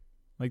John Wick.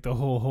 Like the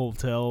whole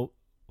hotel,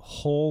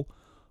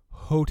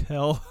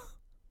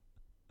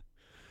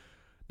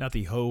 not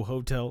the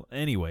hotel.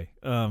 Anyway,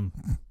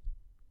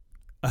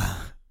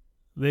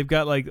 they've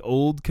got like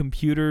old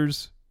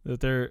computers that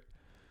they're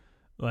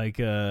like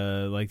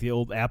the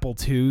old Apple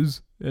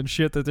IIs and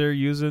shit that they're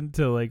using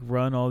to like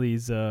run all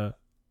these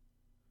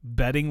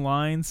betting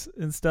lines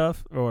and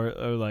stuff, or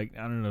like,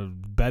 I don't know,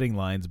 betting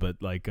lines, but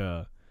like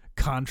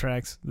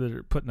contracts that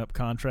are putting up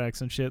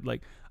contracts and shit.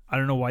 Like, I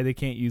don't know why they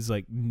can't use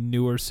like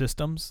newer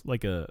systems,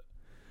 like a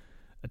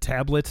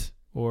tablet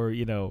or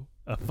a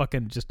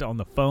fucking just on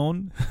the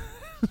phone.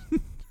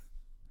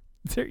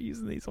 They're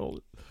using these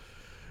old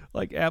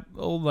like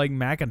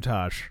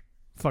Macintosh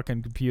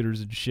fucking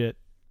computers and shit,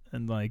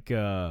 and like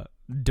I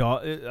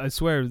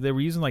swear they were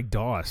using like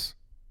DOS.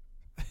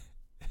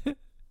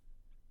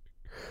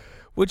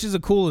 which is a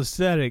cool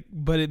aesthetic,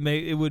 but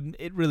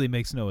it really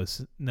makes no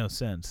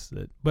sense.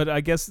 But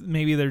I guess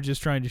maybe they're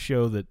just trying to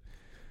show that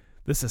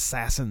this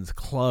Assassin's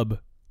Club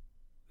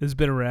has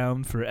been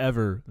around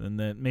forever, and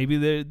that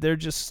maybe they're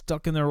just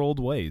stuck in their old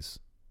ways.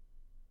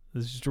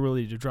 This is just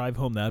really to drive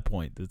home that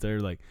point, that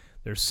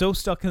they're so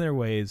stuck in their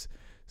ways.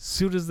 As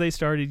soon as they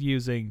started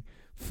using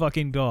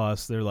fucking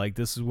DOS, they're like,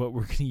 this is what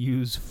we're going to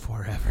use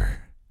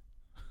forever.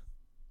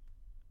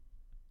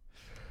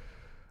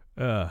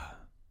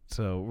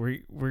 So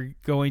we're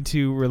going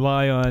to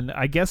rely on,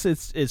 I guess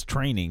it's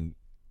training.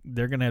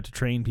 They're going to have to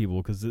train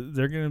people because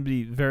they're going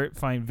to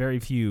find very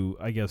few,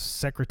 I guess,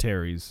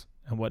 secretaries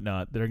and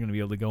whatnot that are going to be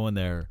able to go in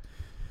there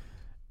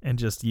and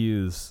just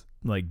use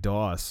like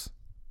DOS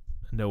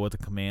and know what the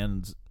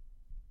commands,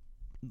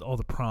 all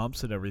the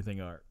prompts and everything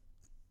are.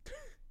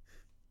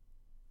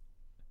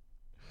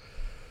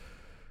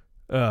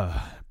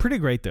 Pretty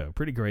great though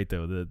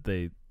that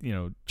they,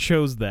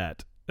 chose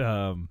that.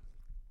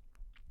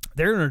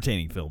 They're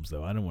entertaining films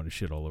though. I don't want to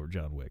shit all over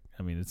John Wick.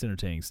 I mean, it's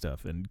entertaining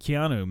stuff. And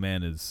Keanu,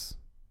 man,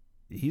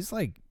 he's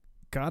like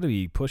got to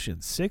be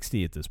pushing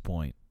 60 at this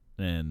point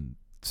and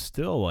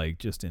still like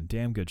just in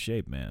damn good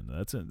shape, man.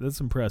 That's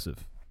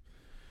impressive.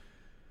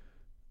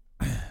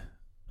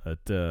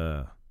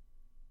 But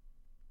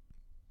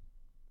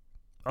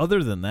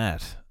other than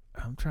that,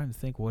 I'm trying to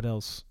think what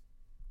else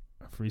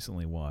I've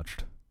recently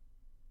watched.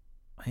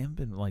 I haven't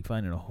been like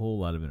finding a whole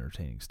lot of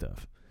entertaining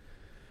stuff.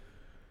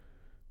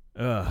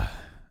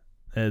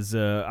 As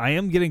I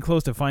am getting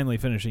close to finally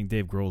finishing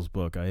Dave Grohl's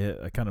book.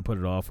 I kind of put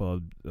it off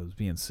while I was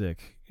being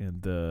sick,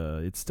 and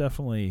it's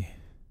definitely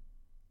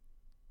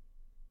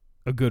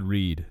a good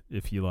read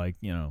if you like,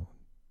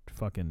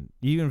 fucking,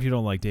 even if you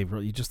don't like Dave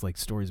Grohl, you just like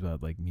stories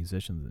about like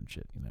musicians and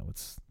shit.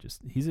 It's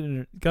just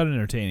got an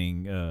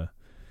entertaining. I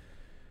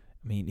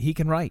mean, he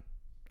can write.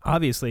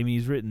 Obviously, I mean,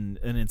 he's written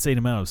an insane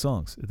amount of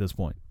songs at this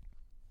point.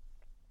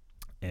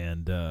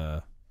 And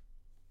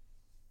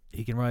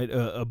he can write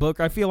a book.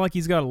 I feel like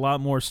he's got a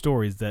lot more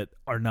stories that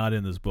are not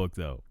in this book,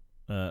 though.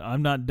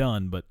 I'm not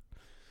done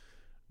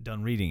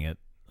reading it.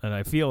 And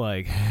I feel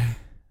like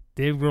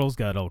Dave Grohl's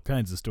got all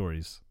kinds of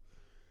stories.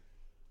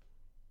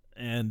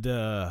 And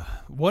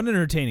one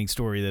entertaining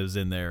story that was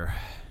in there,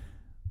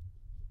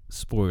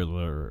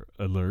 spoiler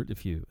alert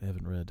if you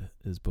haven't read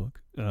his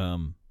book,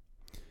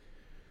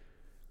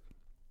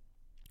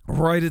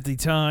 right at the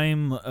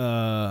time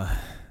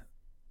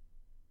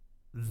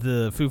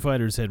the Foo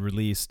Fighters had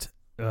released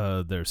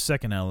their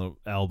second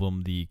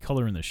album, The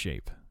Color and the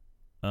Shape.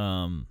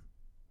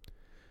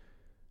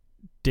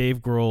 Dave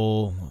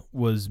Grohl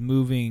was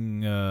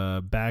moving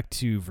back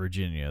to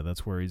Virginia.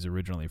 That's where he's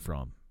originally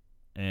from.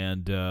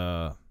 And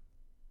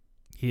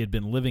he had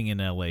been living in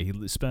L.A.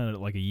 He spent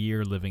like a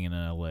year living in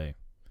L.A.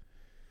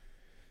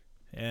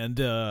 And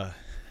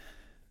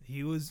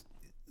he was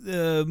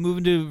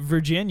moving to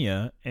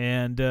Virginia,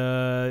 and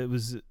it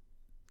was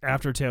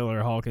after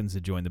Taylor Hawkins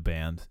had joined the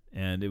band,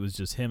 and it was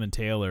just him and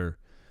Taylor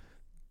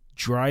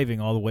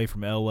driving all the way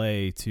from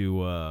L.A.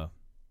 to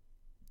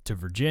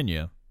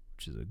Virginia,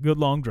 which is a good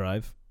long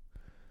drive.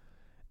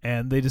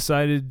 And they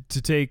decided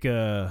to take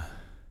a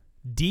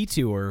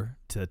detour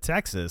to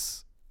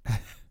Texas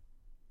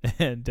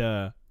and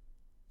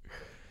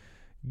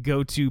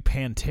go to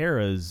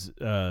Pantera's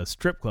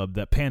strip club.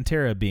 That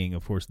Pantera being,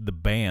 of course, the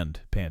band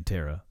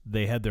Pantera.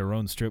 They had their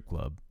own strip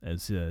club,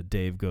 as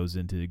Dave goes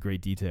into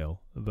great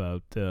detail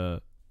about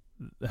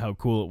how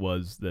cool it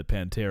was that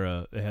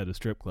Pantera had a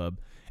strip club.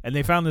 And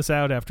they found this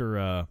out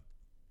after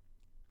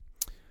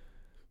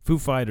Foo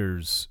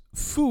Fighters.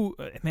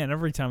 Man,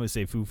 every time I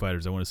say Foo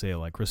Fighters, I want to say it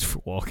like Christopher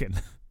Walken.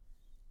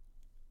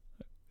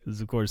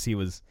 Because, of course, he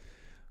was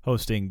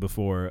hosting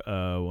before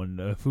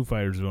when Foo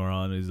Fighters were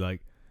on. He's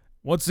like,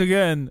 once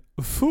again,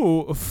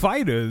 Foo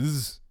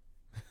Fighters.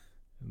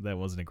 That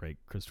wasn't a great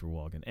Christopher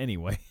Walken.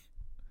 Anyway,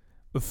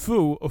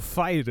 Foo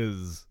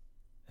Fighters.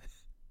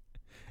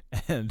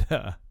 And,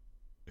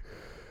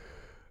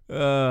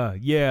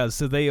 yeah,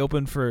 so they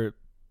opened for,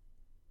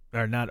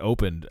 or not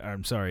opened,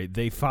 I'm sorry,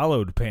 they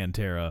followed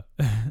Pantera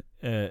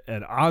at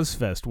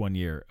Ozfest one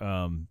year.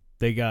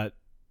 They got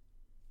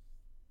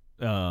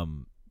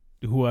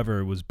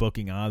whoever was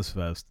booking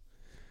Ozfest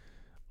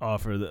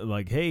offer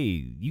like, hey,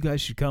 you guys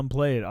should come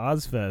play at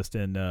Ozfest.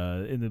 And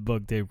in the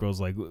book, Dave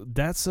Grohl's like,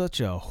 that's such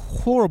a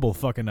horrible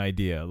fucking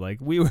idea. Like,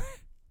 we were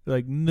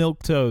like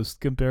milquetoast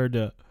compared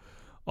to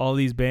all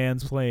these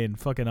bands playing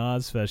fucking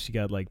Ozfest. You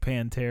got like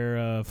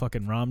Pantera,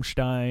 fucking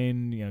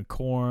Rammstein,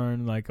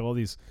 Korn, like all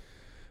these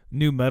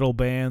new metal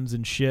bands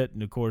and shit.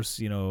 And of course,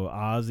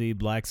 Ozzy,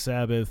 Black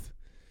Sabbath,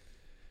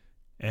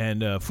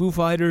 and Foo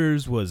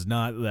Fighters was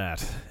not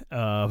that.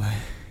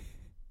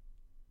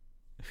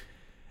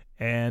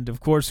 And of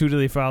course, who do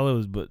they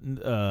follow? But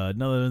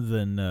none other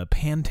than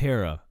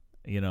Pantera.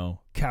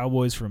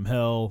 Cowboys from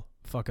Hell,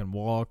 fucking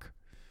Walk.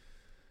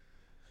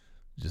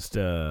 Just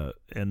and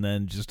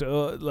then just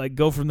like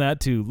go from that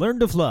to Learn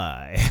to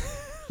Fly.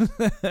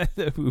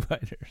 The Foo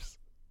Fighters.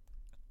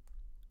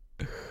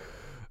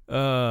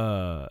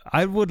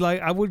 I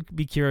would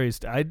be curious.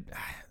 I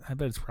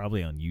bet it's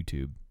probably on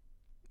YouTube.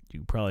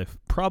 You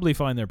probably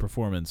find their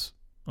performance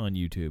on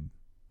YouTube.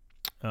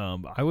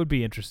 I would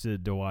be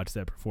interested to watch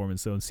that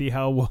performance though and see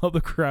how well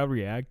the crowd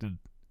reacted.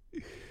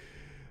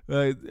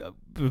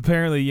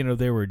 Apparently,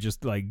 they were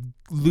just like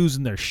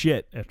losing their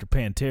shit after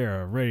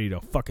Pantera, ready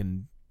to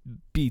fucking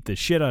beat the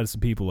shit out of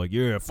some people. Like,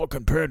 yeah,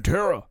 fucking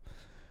Pantera.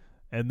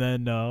 And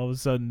then all of a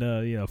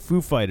sudden,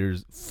 Foo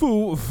Fighters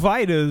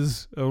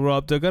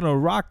erupt. They're gonna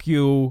rock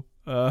you.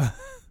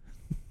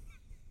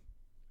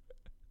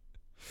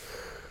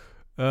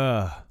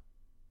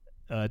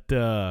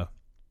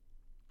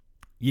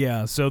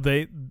 Yeah, so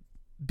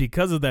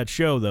because of that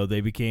show, though,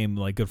 they became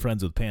like good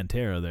friends with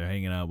Pantera. They're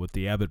hanging out with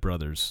the Abbott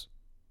brothers,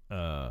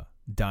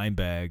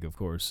 Dimebag, of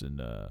course,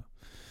 and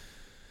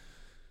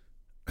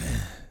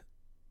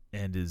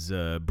his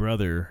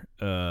brother.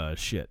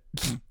 Shit,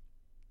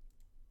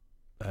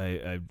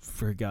 I've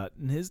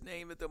forgotten his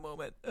name at the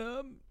moment.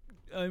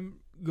 I'm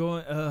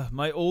going.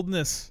 My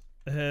oldness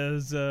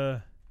has.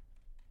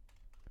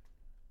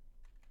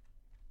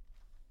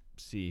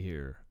 See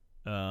here.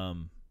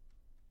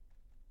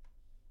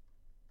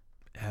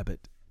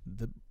 Abbott,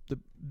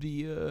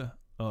 the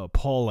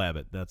Paul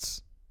Abbott.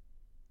 That's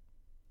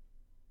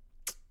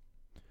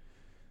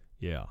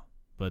yeah,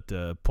 but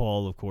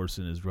Paul, of course,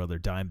 and his brother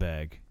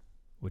Dimebag,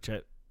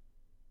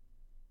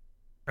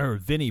 or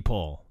Vinnie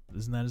Paul,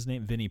 isn't that his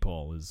name? Vinnie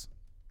Paul is,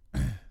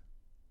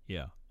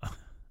 yeah,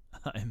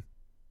 I'm,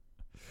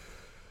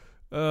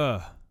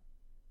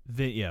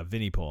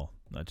 Vinnie Paul,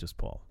 not just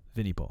Paul,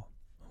 Vinnie Paul.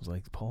 I was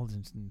like, Paul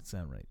didn't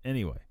sound right.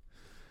 Anyway,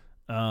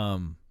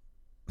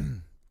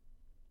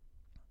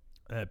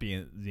 that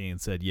being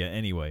said, yeah.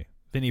 Anyway,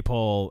 Vinnie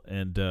Paul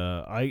and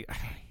I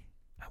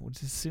would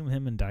just assume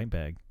him and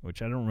Dimebag,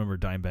 which I don't remember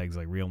Dimebag's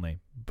like real name,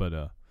 but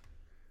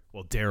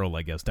well, Daryl,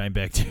 I guess.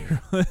 Dimebag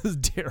Daryl is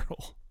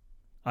Daryl.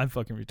 I'm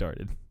fucking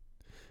retarded.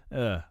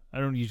 I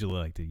don't usually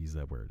like to use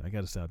that word. I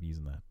got to stop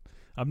using that.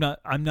 I'm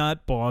not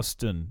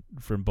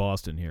from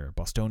Boston here,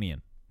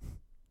 Bostonian.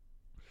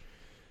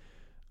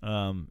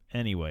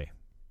 Anyway,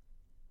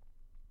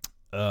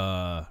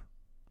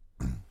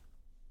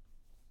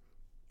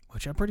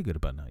 which I'm pretty good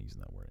about not using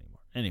that word anymore.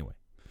 Anyway,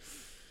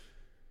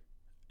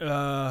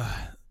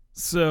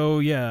 so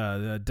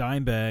yeah,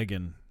 Dimebag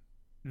and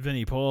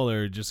Vinnie Paul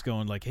are just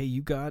going like, "Hey,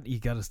 you got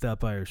to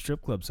stop by our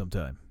strip club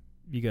sometime.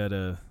 You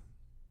gotta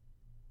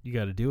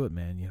do it,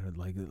 man.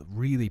 Like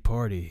really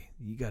party.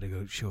 You gotta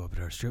go show up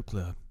at our strip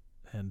club."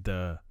 And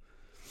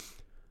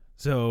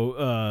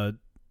so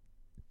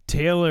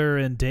Taylor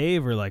and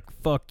Dave are like,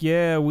 "Fuck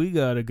yeah, we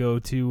gotta go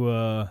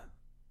to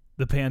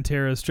the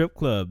Pantera strip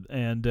club,"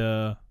 and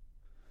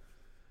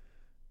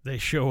they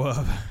show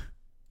up,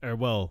 or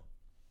well,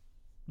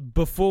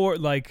 before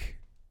like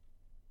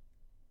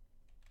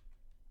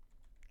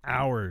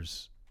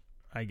hours,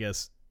 I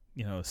guess,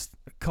 a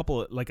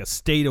couple, like a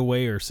state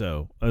away or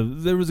so.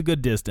 There was a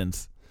good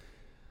distance.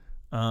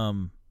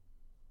 Dave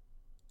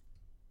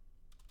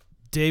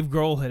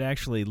Grohl had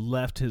actually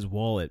left his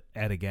wallet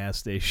at a gas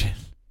station.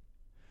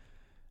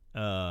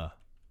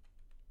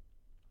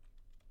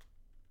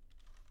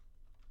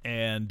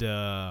 And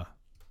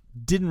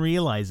didn't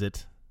realize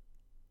it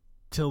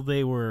till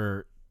they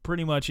were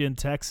pretty much in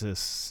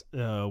Texas,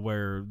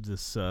 where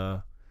this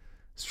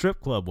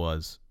strip club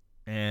was,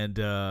 and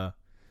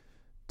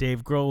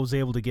Dave Grohl was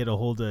able to get a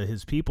hold of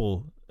his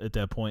people at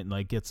that point and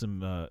like get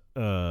some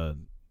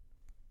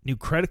new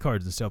credit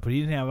cards and stuff, but he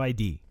didn't have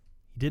ID.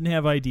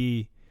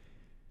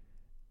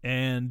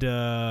 And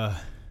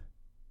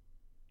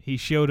he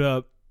showed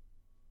up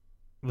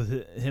with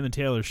him and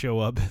Taylor show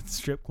up at the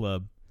strip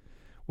club,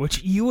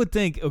 which you would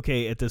think,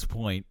 okay, at this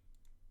point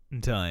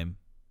in time,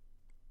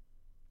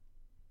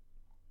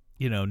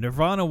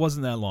 Nirvana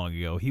wasn't that long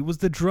ago. He was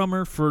the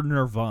drummer for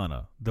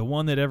Nirvana, the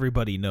one that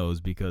everybody knows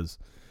because,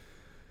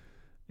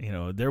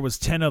 there was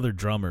 10 other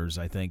drummers,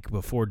 I think,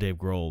 before Dave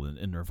Grohl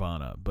in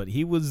Nirvana. But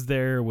he was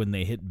there when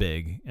they hit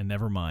big, and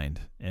Nevermind,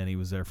 and he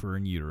was there for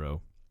In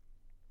Utero.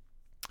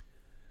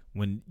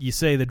 When you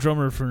say the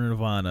drummer for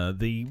Nirvana,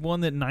 the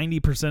one that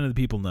 90% of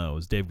the people know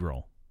is Dave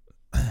Grohl.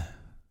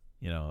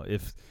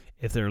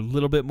 If they're a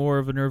little bit more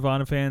of a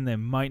Nirvana fan, they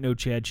might know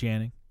Chad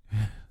Channing.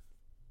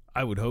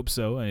 I would hope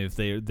so, and if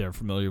they're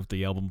familiar with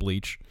the album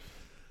Bleach.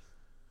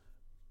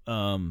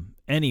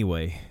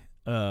 Anyway,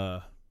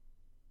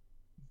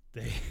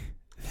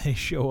 they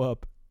show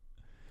up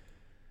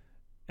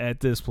at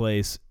this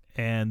place,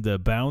 and the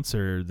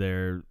bouncer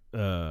there,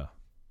 or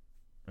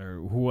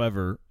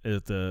whoever,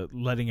 is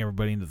letting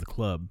everybody into the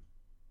club.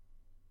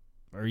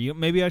 Or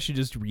maybe I should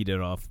just read it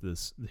off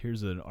this.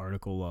 Here's an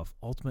article off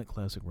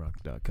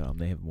ultimateclassicrock.com.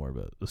 They have more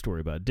about the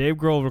story about it. Dave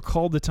Grohl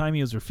recalled the time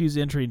he was refused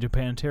entry into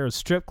Pantera's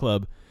strip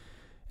club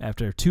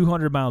after a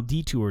 200-mile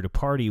detour to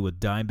party with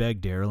Dimebag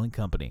Daryl and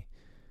company.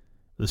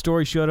 The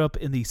story showed up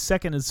in the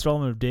second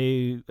installment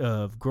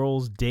of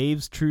Grohl's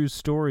Dave's True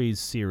Stories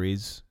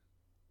series,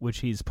 which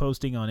he's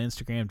posting on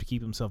Instagram to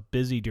keep himself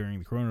busy during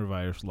the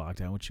coronavirus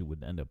lockdown, which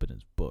would end up in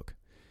his book.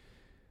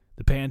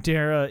 The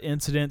Pantera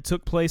incident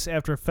took place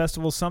after a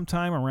festival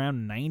sometime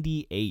around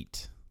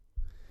 98.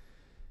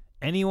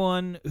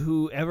 Anyone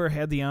who ever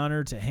had the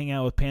honor to hang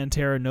out with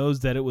Pantera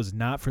knows that it was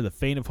not for the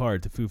faint of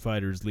heart, the Foo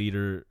Fighters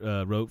leader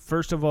wrote.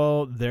 First of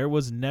all, there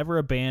was never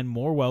a band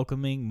more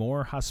welcoming,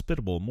 more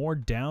hospitable, more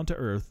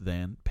down-to-earth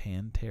than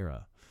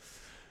Pantera.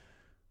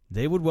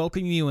 They would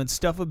welcome you and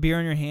stuff a beer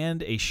in your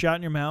hand, a shot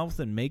in your mouth,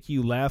 and make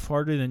you laugh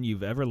harder than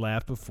you've ever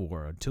laughed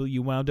before, until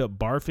you wound up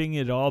barfing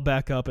it all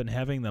back up and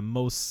having the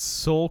most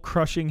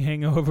soul-crushing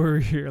hangover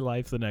of your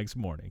life the next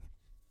morning.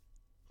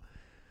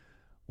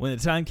 When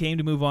the time came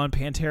to move on,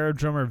 Pantera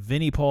drummer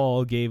Vinnie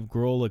Paul gave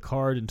Grohl a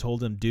card and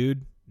told him,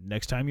 dude,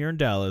 next time you're in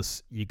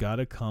Dallas, you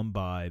gotta come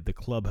by the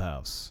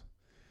clubhouse.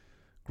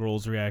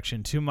 Grohl's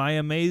reaction, to my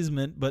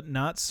amazement, but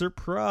not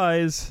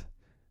surprise,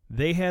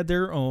 they had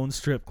their own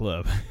strip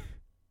club.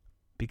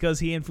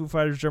 Because he and Foo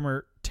Fighters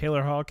drummer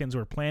Taylor Hawkins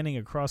were planning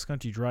a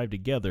cross-country drive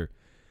together,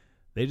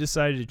 they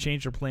decided to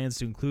change their plans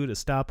to include a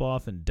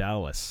stop-off in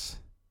Dallas.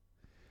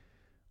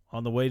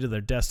 On the way to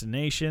their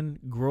destination,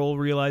 Grohl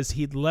realized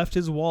he'd left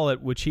his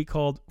wallet, which he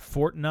called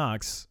Fort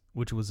Knox,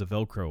 which was a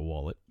Velcro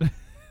wallet,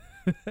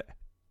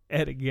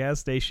 at a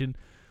gas station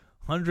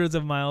hundreds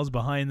of miles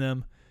behind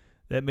them.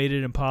 That made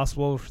it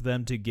impossible for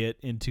them to get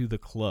into the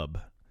club.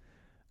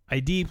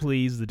 ID,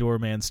 please, the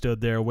doorman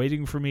stood there,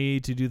 waiting for me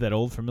to do that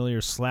old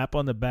familiar slap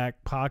on the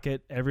back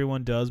pocket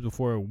everyone does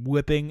before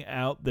whipping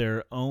out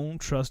their own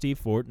trusty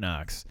Fort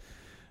Knox.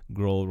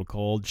 Grohl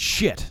recalled,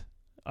 shit!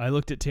 I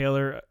looked at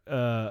Taylor,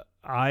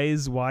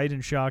 eyes wide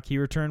in shock. He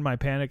returned my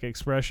panic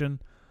expression.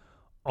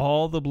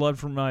 All the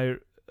blood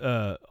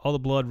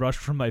rushed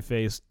from my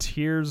face.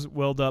 Tears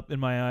welled up in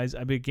my eyes.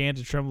 I began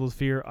to tremble with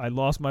fear. I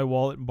lost my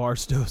wallet in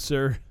Barstow,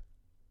 sir.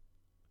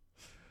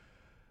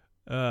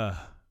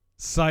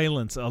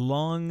 Silence, a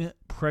long,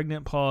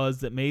 pregnant pause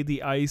that made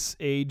the Ice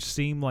Age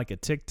seem like a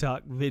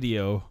TikTok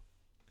video.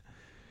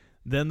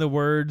 Then the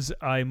words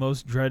I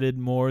most dreaded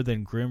more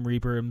than Grim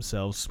Reaper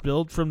himself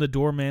spilled from the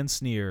doorman's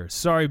sneer.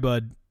 Sorry,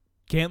 bud.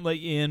 Can't let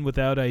you in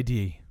without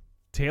ID.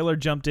 Taylor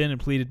jumped in and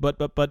pleaded,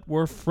 but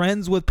we're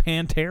friends with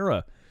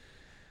Pantera.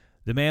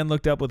 The man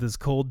looked up with his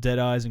cold, dead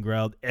eyes and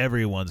growled,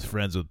 everyone's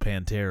friends with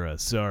Pantera.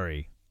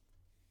 Sorry.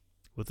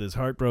 With his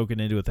heart broken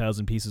into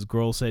 1,000 pieces,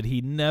 Grohl said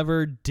he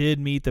never did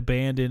meet the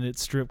band in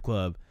its strip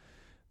club,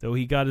 though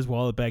he got his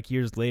wallet back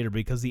years later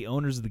because the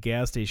owners of the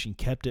gas station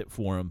kept it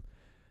for him.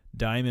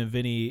 Dime and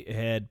Vinny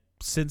had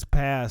since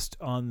passed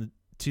on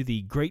to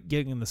the great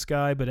gig in the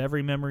sky, but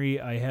every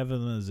memory I have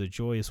of them is a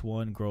joyous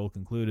one. Grohl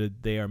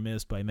concluded, they are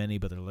missed by many,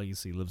 but their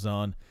legacy lives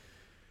on.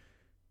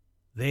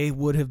 They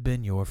would have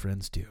been your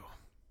friends too.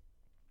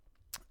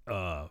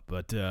 I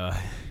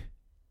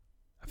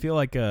feel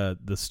like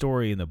the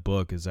story in the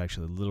book is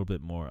actually a little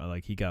bit more,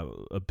 like he got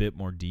a bit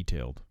more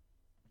detailed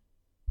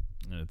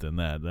than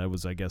that. That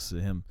was, I guess,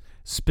 him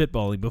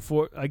spitballing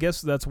before. I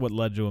guess that's what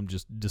led to him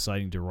just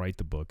deciding to write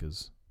the book,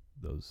 is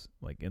those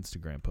like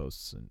Instagram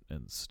posts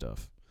and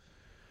stuff.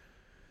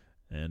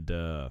 And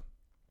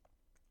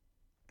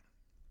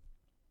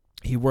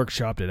he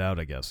workshopped it out,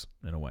 I guess,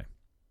 in a way.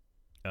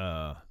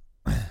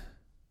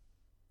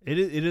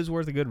 It is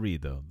worth a good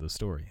read, though, the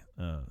story,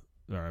 or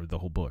the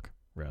whole book,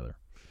 rather.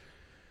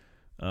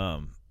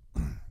 I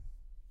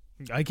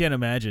can't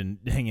imagine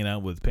hanging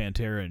out with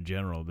Pantera in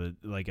general, but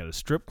like at a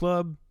strip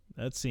club,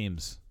 that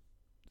seems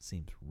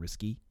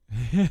risky.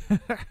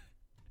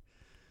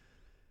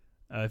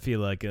 I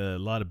feel like a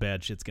lot of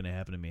bad shit's gonna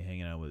happen to me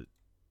hanging out with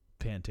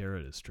Pantera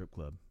at a strip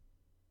club.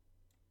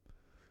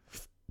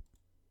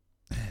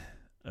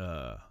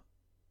 Oh,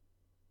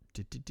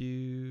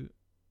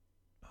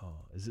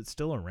 is it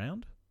still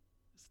around?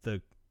 It's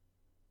the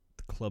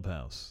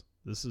clubhouse.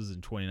 This is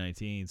in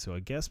 2019, so I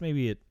guess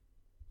maybe it.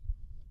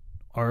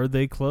 Are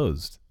they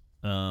closed?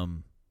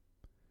 Oh,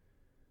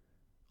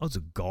 it's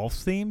a golf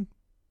theme?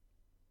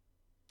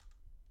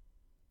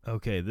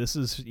 Okay, this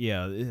is,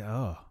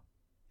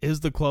 is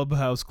the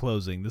clubhouse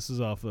closing? This is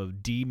off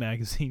of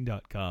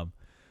dmagazine.com.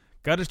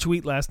 Got a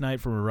tweet last night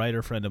from a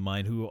writer friend of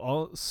mine who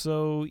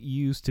also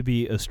used to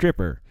be a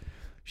stripper.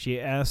 She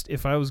asked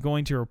if I was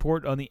going to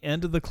report on the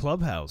end of the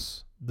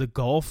clubhouse, the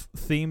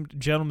golf-themed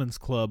gentlemen's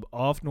club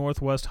off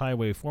Northwest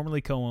Highway,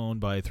 formerly co-owned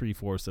by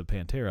 3/4 of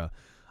Pantera.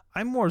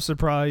 I'm more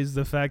surprised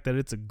the fact that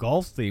it's a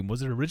golf theme.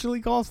 Was it originally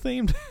golf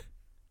themed?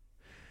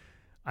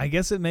 I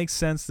guess it makes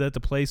sense that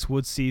the place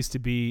would cease to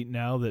be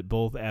now that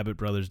both Abbott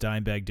brothers,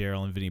 Dimebag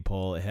Darrell and Vinnie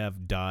Paul,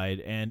 have died.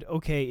 And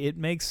okay, it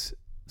makes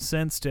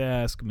sense to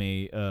ask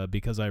me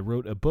because I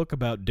wrote a book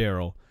about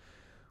Darrell,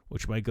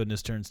 which, my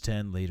goodness, turns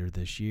 10 later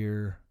this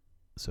year.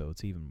 So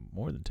it's even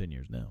more than 10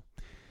 years now.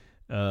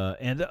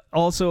 And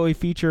also a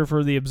feature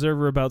for The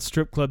Observer about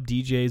strip club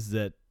DJs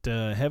that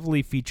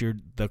heavily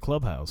featured the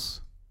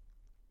clubhouse.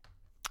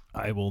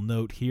 I will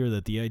note here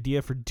that the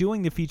idea for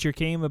doing the feature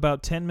came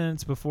about 10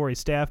 minutes before a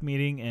staff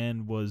meeting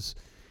and was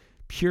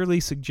purely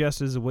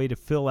suggested as a way to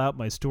fill out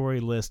my story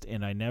list,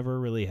 and I never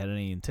really had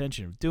any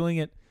intention of doing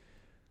it.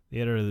 The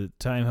editor at the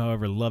time,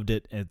 however, loved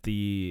it. At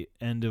the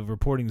end of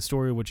reporting the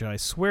story, which I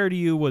swear to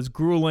you was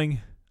grueling,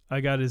 I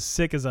got as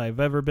sick as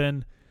I've ever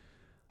been.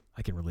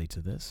 I can relate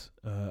to this.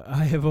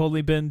 I have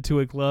only been to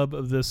a club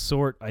of this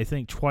sort, I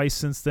think, twice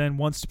since then.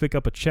 Once to pick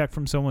up a check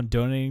from someone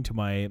donating to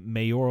my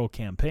mayoral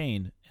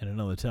campaign, and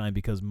another time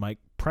because Mike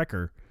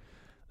Precker,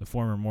 the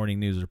former Morning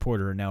News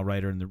reporter and now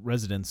writer in the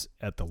residence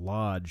at the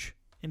Lodge,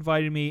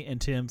 invited me and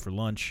Tim for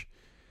lunch.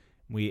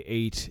 We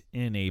ate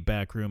in a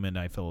back room, and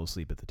I fell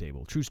asleep at the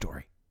table. True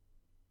story.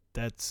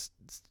 That's...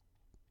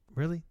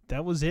 Really?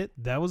 That was it?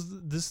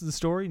 This is the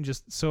story? And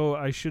just so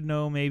I should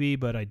know maybe,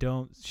 but I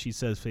don't. She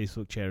says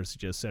Facebook chatter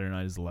suggests Saturday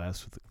night is the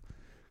last with the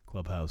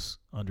Clubhouse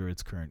under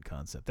its current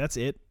concept. That's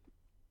it?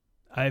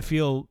 I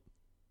feel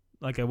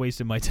like I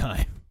wasted my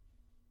time.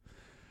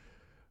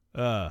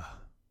 I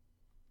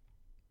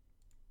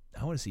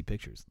want to see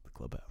pictures of the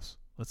Clubhouse.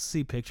 Let's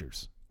see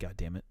pictures. God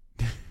damn it.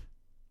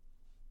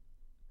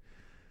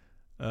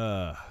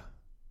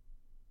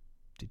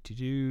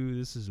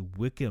 This is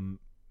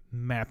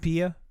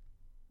Wikimapia.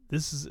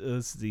 This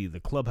is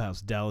the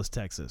Clubhouse, Dallas,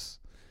 Texas.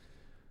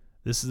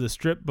 This is the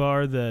strip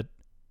bar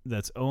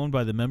that's owned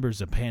by the members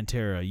of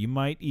Pantera. You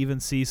might even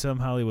see some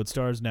Hollywood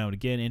stars now and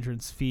again.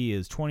 Entrance fee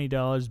is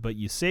 $20, but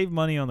you save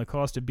money on the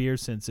cost of beer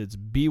since it's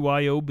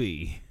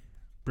BYOB.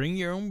 Bring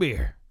your own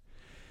beer.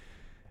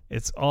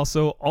 It's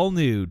also all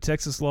nude.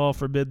 Texas law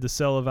forbid the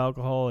sale of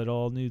alcohol at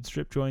all nude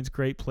strip joints.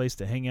 Great place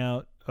to hang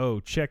out. Oh,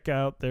 check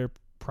out their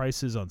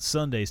prices on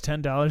Sundays.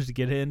 $10 to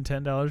get in,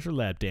 $10 for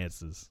lap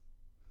dances.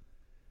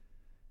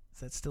 Is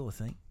that still a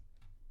thing?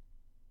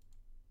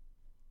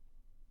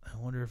 I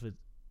wonder if it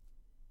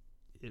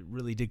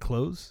really did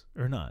close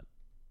or not.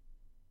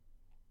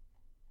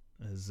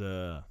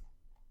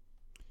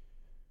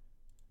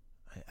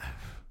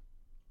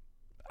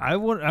 I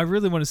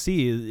really want to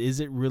see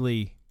is it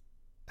really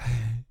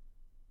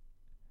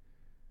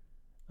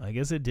I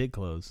guess it did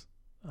close.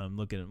 I'm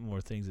looking at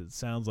more things. It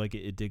sounds like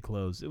it did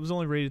close. It was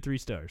only rated 3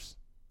 stars.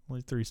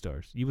 Only 3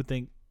 stars. You would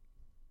think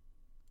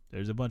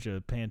there's a bunch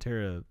of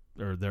Pantera,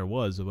 or there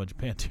was a bunch of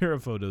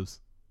Pantera photos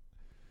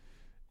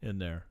in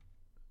there.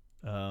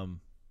 Man,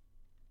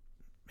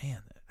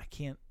 I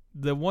can't.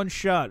 The one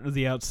shot of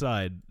the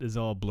outside is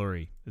all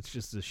blurry. It's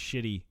just a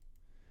shitty.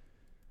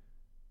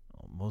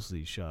 Well, most of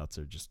these shots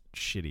are just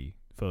shitty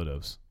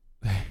photos.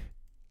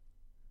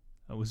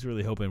 I was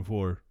really hoping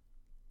for.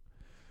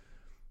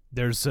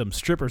 There's some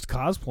strippers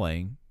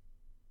cosplaying.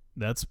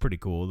 That's pretty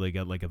cool. They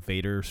got like a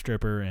Vader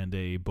stripper and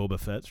a Boba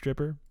Fett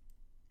stripper.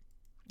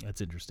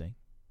 That's interesting.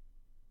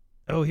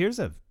 Oh, here's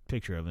a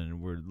picture of it.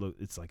 And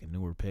it's like a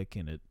newer pic,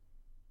 and it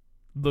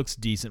looks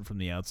decent from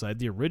the outside.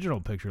 The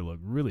original picture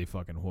looked really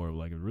fucking horrible,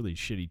 like a really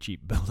shitty,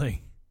 cheap building.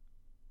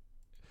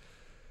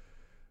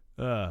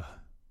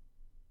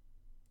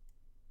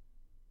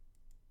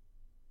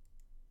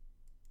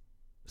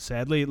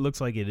 Sadly, it looks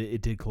like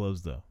it did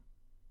close, though.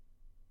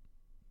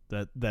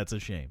 That's a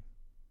shame.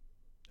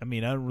 I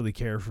mean, I don't really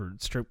care for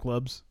strip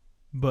clubs,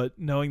 but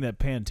knowing that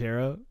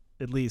Pantera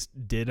at least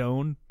did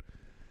own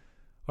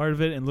part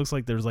of it, and looks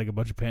like there's like a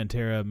bunch of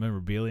Pantera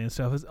memorabilia and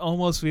stuff, it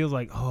almost feels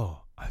like,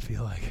 oh, I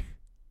feel like...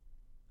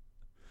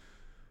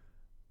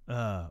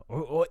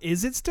 or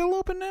is it still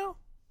open now?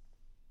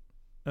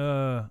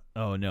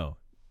 Oh, no.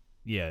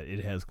 Yeah,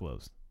 it has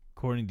closed.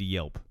 According to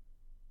Yelp.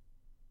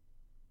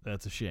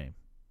 That's a shame.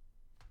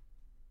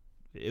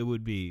 It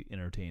would be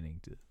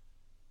entertaining to...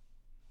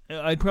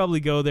 I'd probably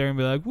go there and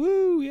be like,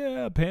 woo,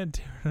 yeah,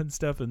 Pantera and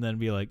stuff, and then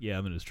be like, yeah,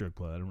 I'm in a strip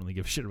club. I don't really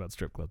give a shit about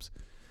strip clubs.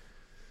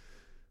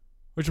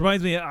 Which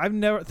reminds me,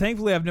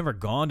 thankfully I've never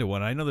gone to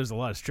one. I know there's a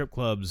lot of strip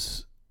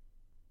clubs.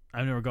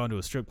 I've never gone to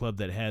a strip club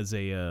that has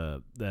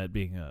that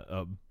being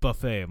a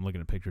buffet. I'm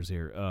looking at pictures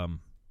here. I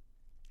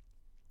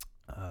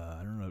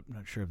don't know. I'm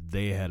not sure if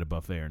they had a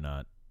buffet or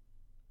not.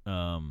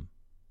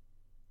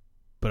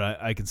 But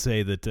I can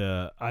say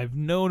that I've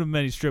known of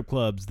many strip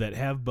clubs that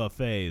have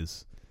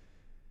buffets,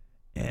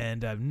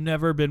 and I've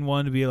never been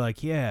one to be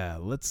like, yeah,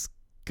 let's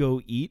go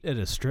eat at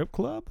a strip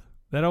club.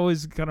 That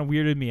always kind of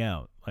weirded me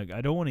out. Like, I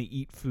don't want to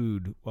eat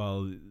food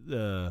while...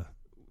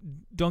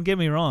 don't get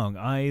me wrong.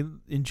 I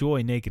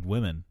enjoy naked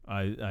women.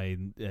 I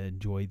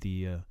enjoy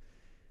the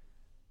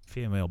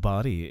female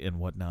body and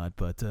whatnot,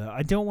 but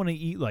I don't want to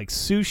eat, like,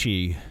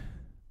 sushi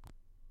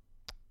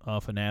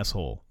off an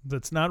asshole.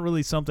 That's not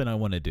really something I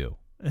want to do.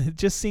 It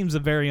just seems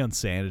very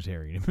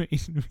unsanitary to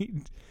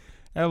me.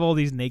 Have all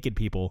these naked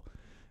people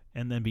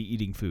and then be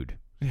eating food.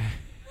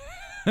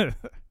 I'm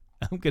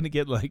going to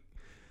get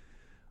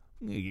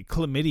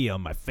chlamydia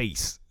on my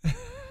face.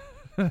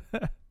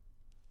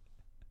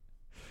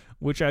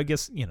 Which I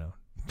guess, and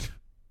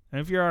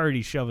if you're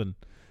already having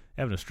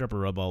a stripper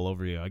rub all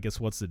over you, I guess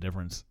what's the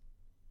difference?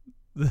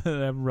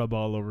 Have rub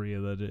all over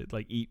you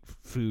that eat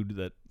food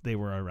that they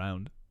were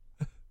around.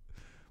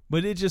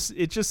 But it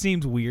just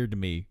seems weird to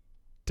me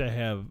to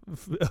have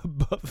a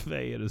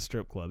buffet at a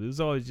strip club. It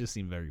was always just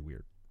seemed very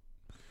weird.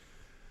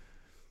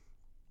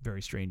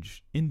 Very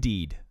strange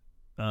indeed.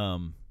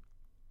 And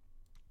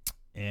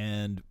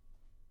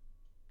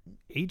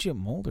Agent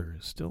Mulder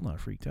is still not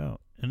freaked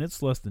out. And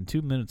it's less than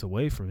 2 minutes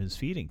away from his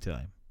feeding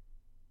time.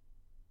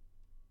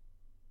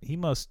 He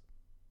must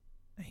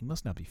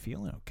not be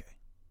feeling okay.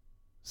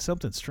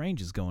 Something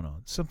strange is going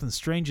on. Something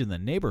strange in the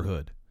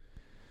neighborhood.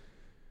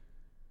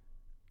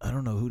 I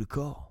don't know who to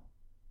call.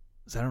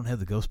 'Cause I don't have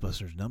the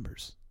Ghostbusters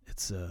numbers.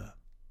 It's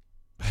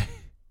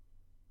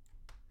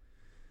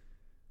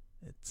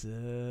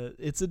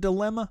it's a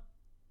dilemma.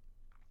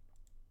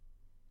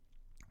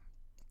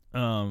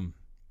 As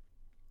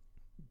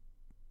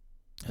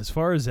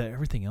far as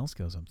everything else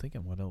goes, I'm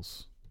thinking what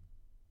else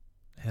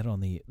I had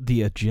on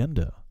the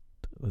agenda,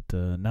 but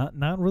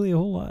not really a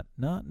whole lot.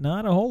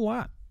 Not a whole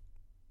lot.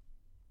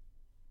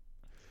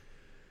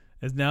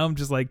 As now I'm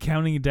just like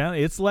counting it down.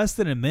 It's less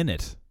than a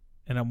minute,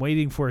 and I'm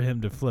waiting for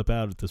him to flip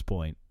out at this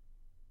point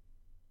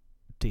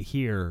to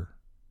hear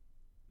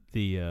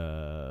the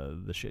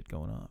shit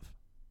going off.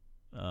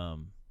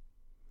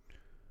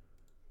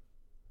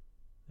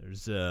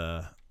 There's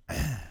now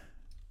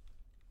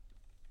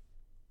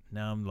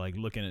I'm like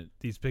looking at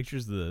these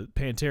pictures of the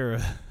Pantera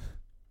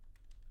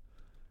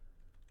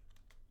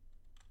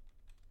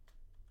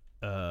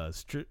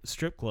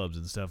strip clubs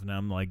and stuff, and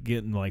I'm like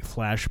getting like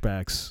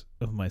flashbacks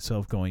of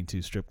myself going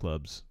to strip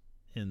clubs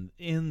in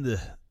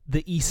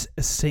the East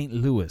St.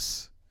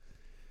 Louis.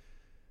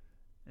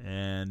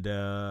 And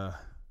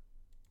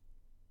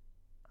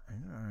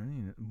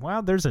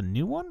wow, there's a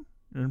new one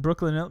in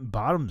Brooklyn.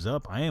 Bottoms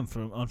Up. I am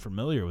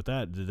unfamiliar with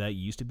that. Did that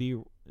used to be?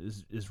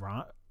 Is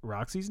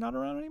Roxy's not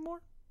around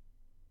anymore?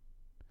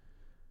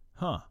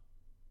 Huh.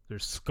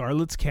 There's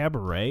Scarlett's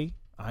Cabaret.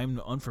 I'm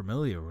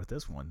unfamiliar with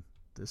this one.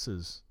 This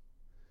is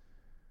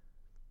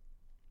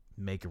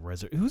make a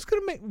who's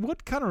gonna make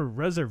what kind of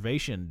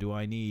reservation do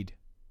I need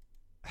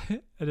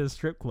at a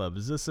strip club?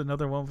 Is this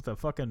another one with a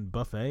fucking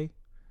buffet?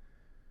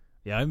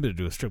 Yeah, I've been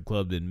to a strip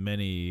club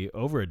in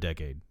over a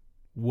decade.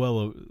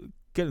 Well,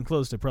 getting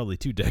close to probably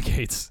 2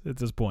 decades at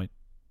this point.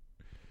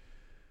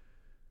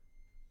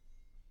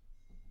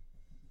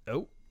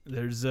 Oh,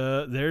 there's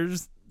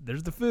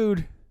the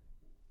food.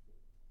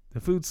 The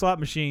food slot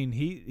machine.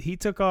 He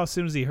took off as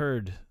soon as he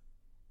heard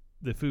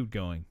the food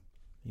going.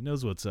 He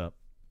knows what's up.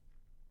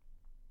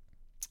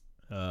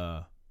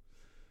 What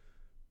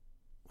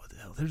the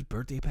hell? There's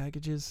birthday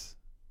packages.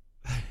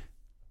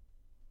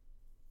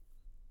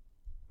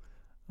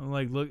 I'm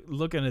like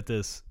looking at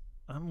this.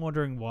 I'm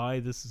wondering why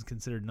this is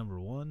considered number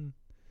 1. I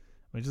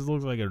mean, it just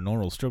looks like a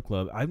normal strip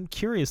club. I'm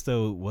curious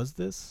though. Was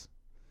this?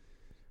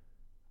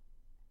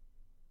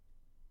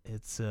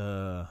 It's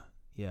yeah.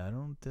 I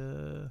don't.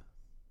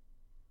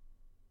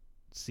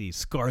 See,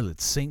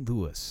 Scarlett's St.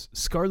 Louis.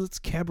 Scarlett's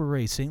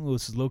Cabaret St.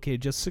 Louis is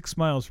located just 6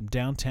 miles from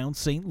downtown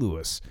St.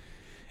 Louis,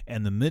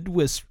 and the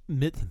Midwest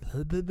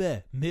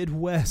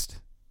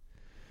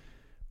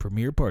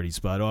premier party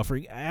spot,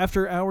 offering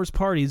after-hours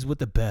parties with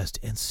the best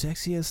and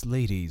sexiest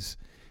ladies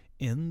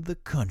in the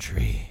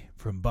country.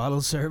 From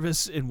bottle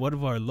service in one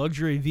of our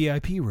luxury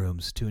VIP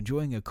rooms to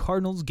enjoying a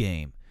Cardinals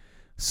game,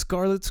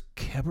 Scarlett's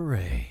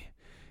Cabaret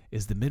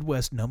is the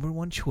Midwest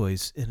 #1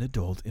 choice in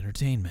adult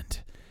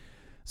entertainment.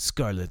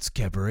 Scarlett's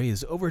Cabaret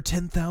is over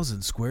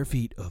 10,000 square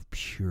feet of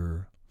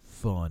pure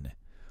fun,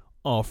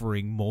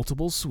 offering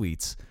multiple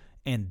suites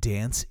and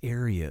dance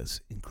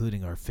areas,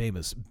 including our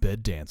famous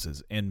bed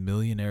dances and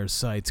millionaire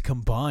sites,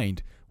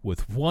 combined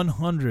with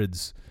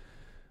hundreds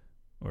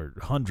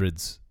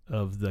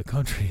of the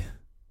country.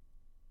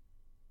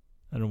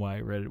 I don't know why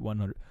I read it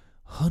 100.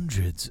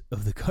 Hundreds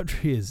of the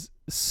country's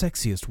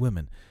sexiest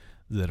women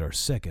that are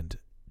second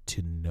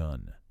to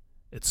none.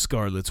 At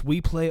Scarlett's, we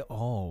play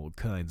all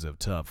kinds of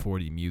top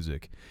 40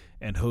 music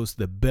and host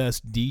the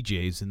best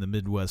DJs in the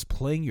Midwest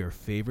playing your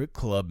favorite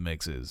club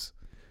mixes,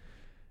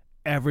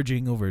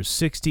 averaging over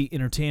 60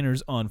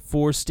 entertainers on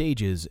 4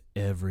 stages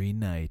every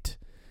night.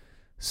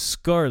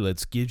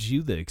 Scarlett's gives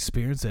you the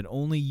experience that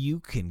only you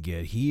can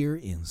get here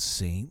in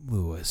St.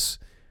 Louis.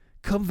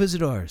 Come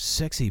visit our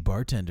sexy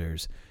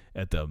bartenders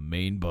at the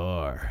main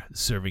bar,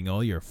 serving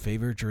all your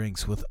favorite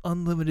drinks with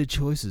unlimited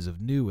choices of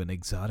new and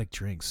exotic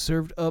drinks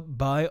served up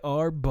by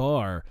our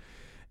bar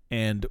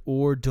and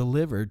or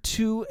delivered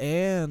to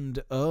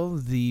and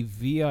of the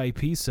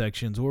VIP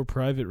sections or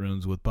private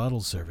rooms with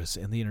bottle service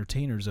and the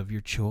entertainers of your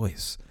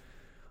choice.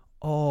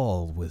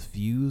 All with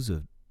views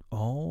of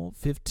all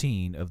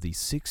 15 of the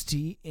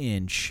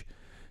 60-inch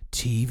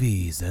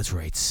TVs. That's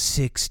right,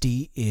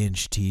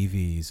 60-inch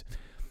TVs.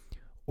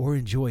 Or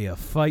enjoy a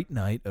fight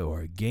night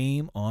or a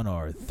game on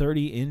our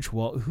 30-inch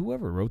wall.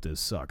 Whoever wrote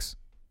this sucks.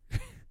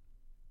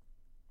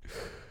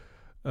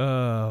 Wait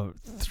a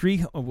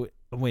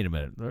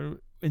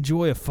minute.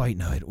 Enjoy a fight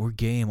night or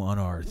game on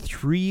our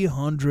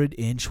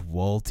 300-inch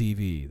wall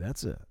TV.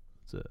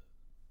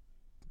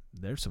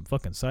 There's some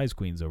fucking size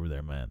queens over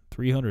there, man.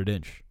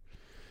 300-inch.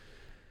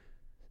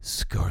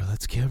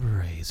 Scarlett's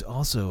Cabaret is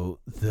also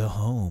the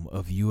home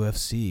of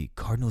UFC,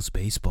 Cardinals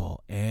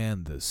baseball,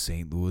 and the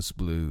St. Louis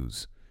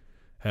Blues.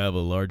 Have a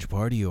large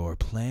party or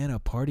plan a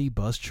party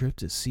bus trip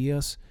to see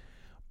us?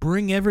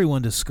 Bring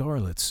everyone to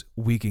Scarlett's.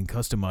 We can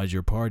customize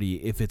your party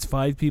if it's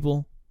 5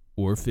 people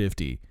or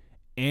 50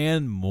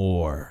 and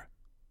more.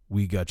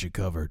 We got you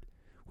covered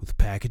with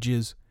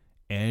packages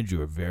and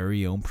your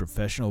very own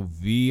professional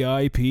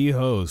VIP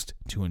host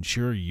to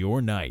ensure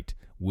your night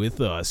with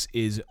us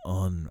is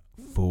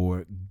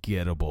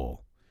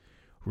unforgettable.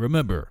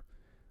 Remember,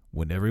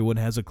 when everyone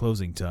has a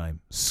closing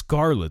time,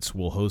 Scarlett's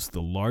will host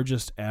the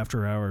largest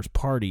after-hours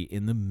party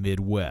in the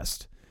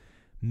Midwest,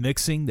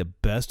 mixing the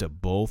best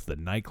of both the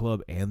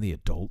nightclub and the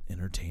adult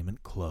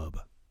entertainment club.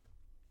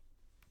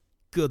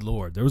 Good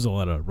Lord, there was a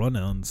lot of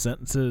run-on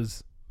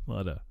sentences, a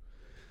lot of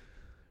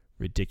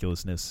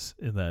ridiculousness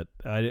in that.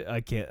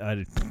 I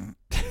can't.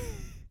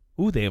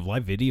 Ooh, they have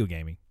live video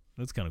gaming.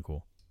 That's kind of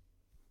cool.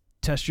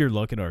 Test your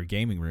luck in our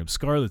gaming room.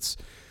 Scarlett's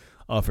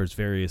offers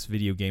various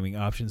video gaming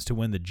options to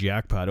win the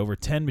jackpot. Over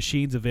 10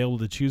 machines available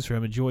to choose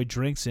from. Enjoy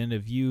drinks in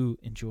if you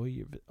enjoy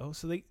your... Oh,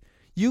 so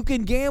you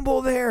can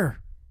gamble there.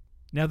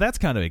 Now, that's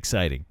kind of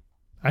exciting.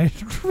 I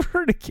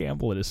prefer to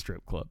gamble at a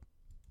strip club.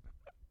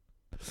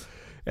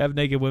 Have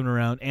naked women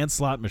around and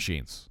slot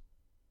machines.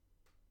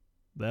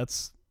 That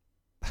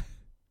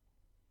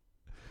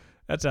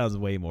sounds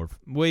way more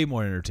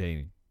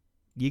entertaining.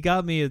 You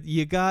got me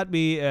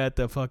at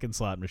the fucking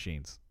slot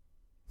machines.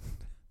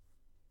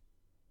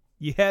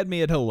 You had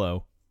me at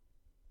hello.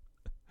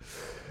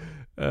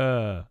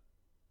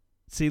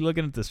 See,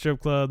 looking at the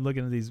strip club,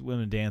 looking at these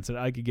women dancing,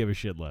 I could give a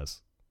shit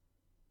less.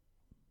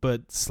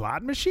 But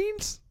slot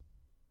machines?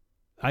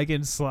 I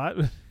can slot...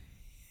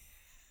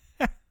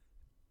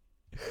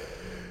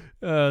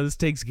 this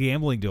takes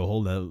gambling to a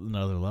whole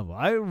another level.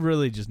 I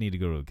really just need to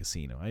go to a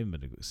casino. I haven't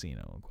been to a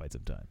casino in quite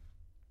some time.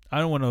 I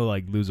don't want to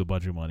lose a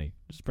bunch of money.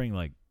 Just bring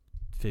 $50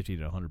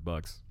 to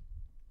 $100.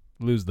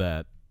 Lose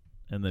that,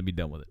 and then be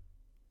done with it.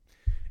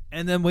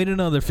 And then wait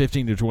another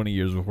 15 to 20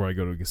 years before I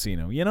go to a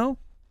casino. You know,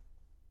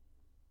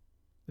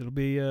 it'll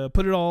be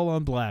put it all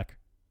on black.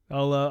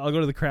 I'll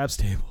go to the craps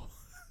table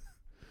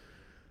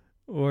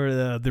or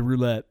the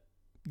roulette.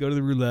 Go to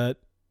the roulette.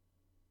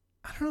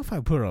 I don't know if I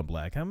put it on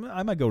black.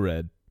 I might go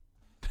red.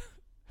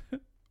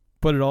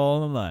 Put it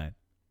all on the line.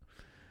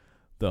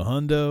 The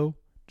hundo.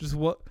 Just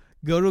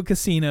go to a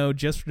casino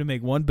just to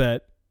make one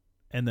bet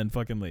and then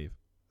fucking leave.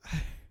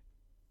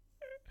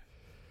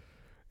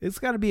 It's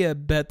got to be a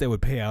bet that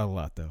would pay out a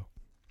lot, though.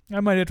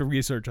 I might have to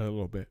research it a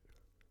little bit.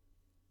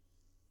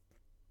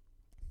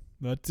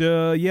 But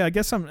yeah, I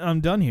guess I'm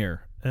done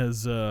here.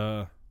 As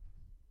I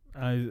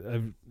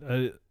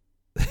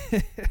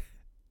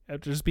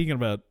after speaking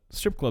about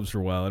strip clubs for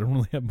a while, I don't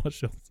really have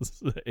much else to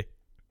say.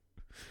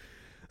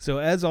 So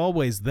as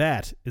always,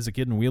 that is a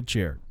kid in a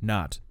wheelchair,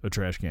 not a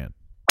trash can.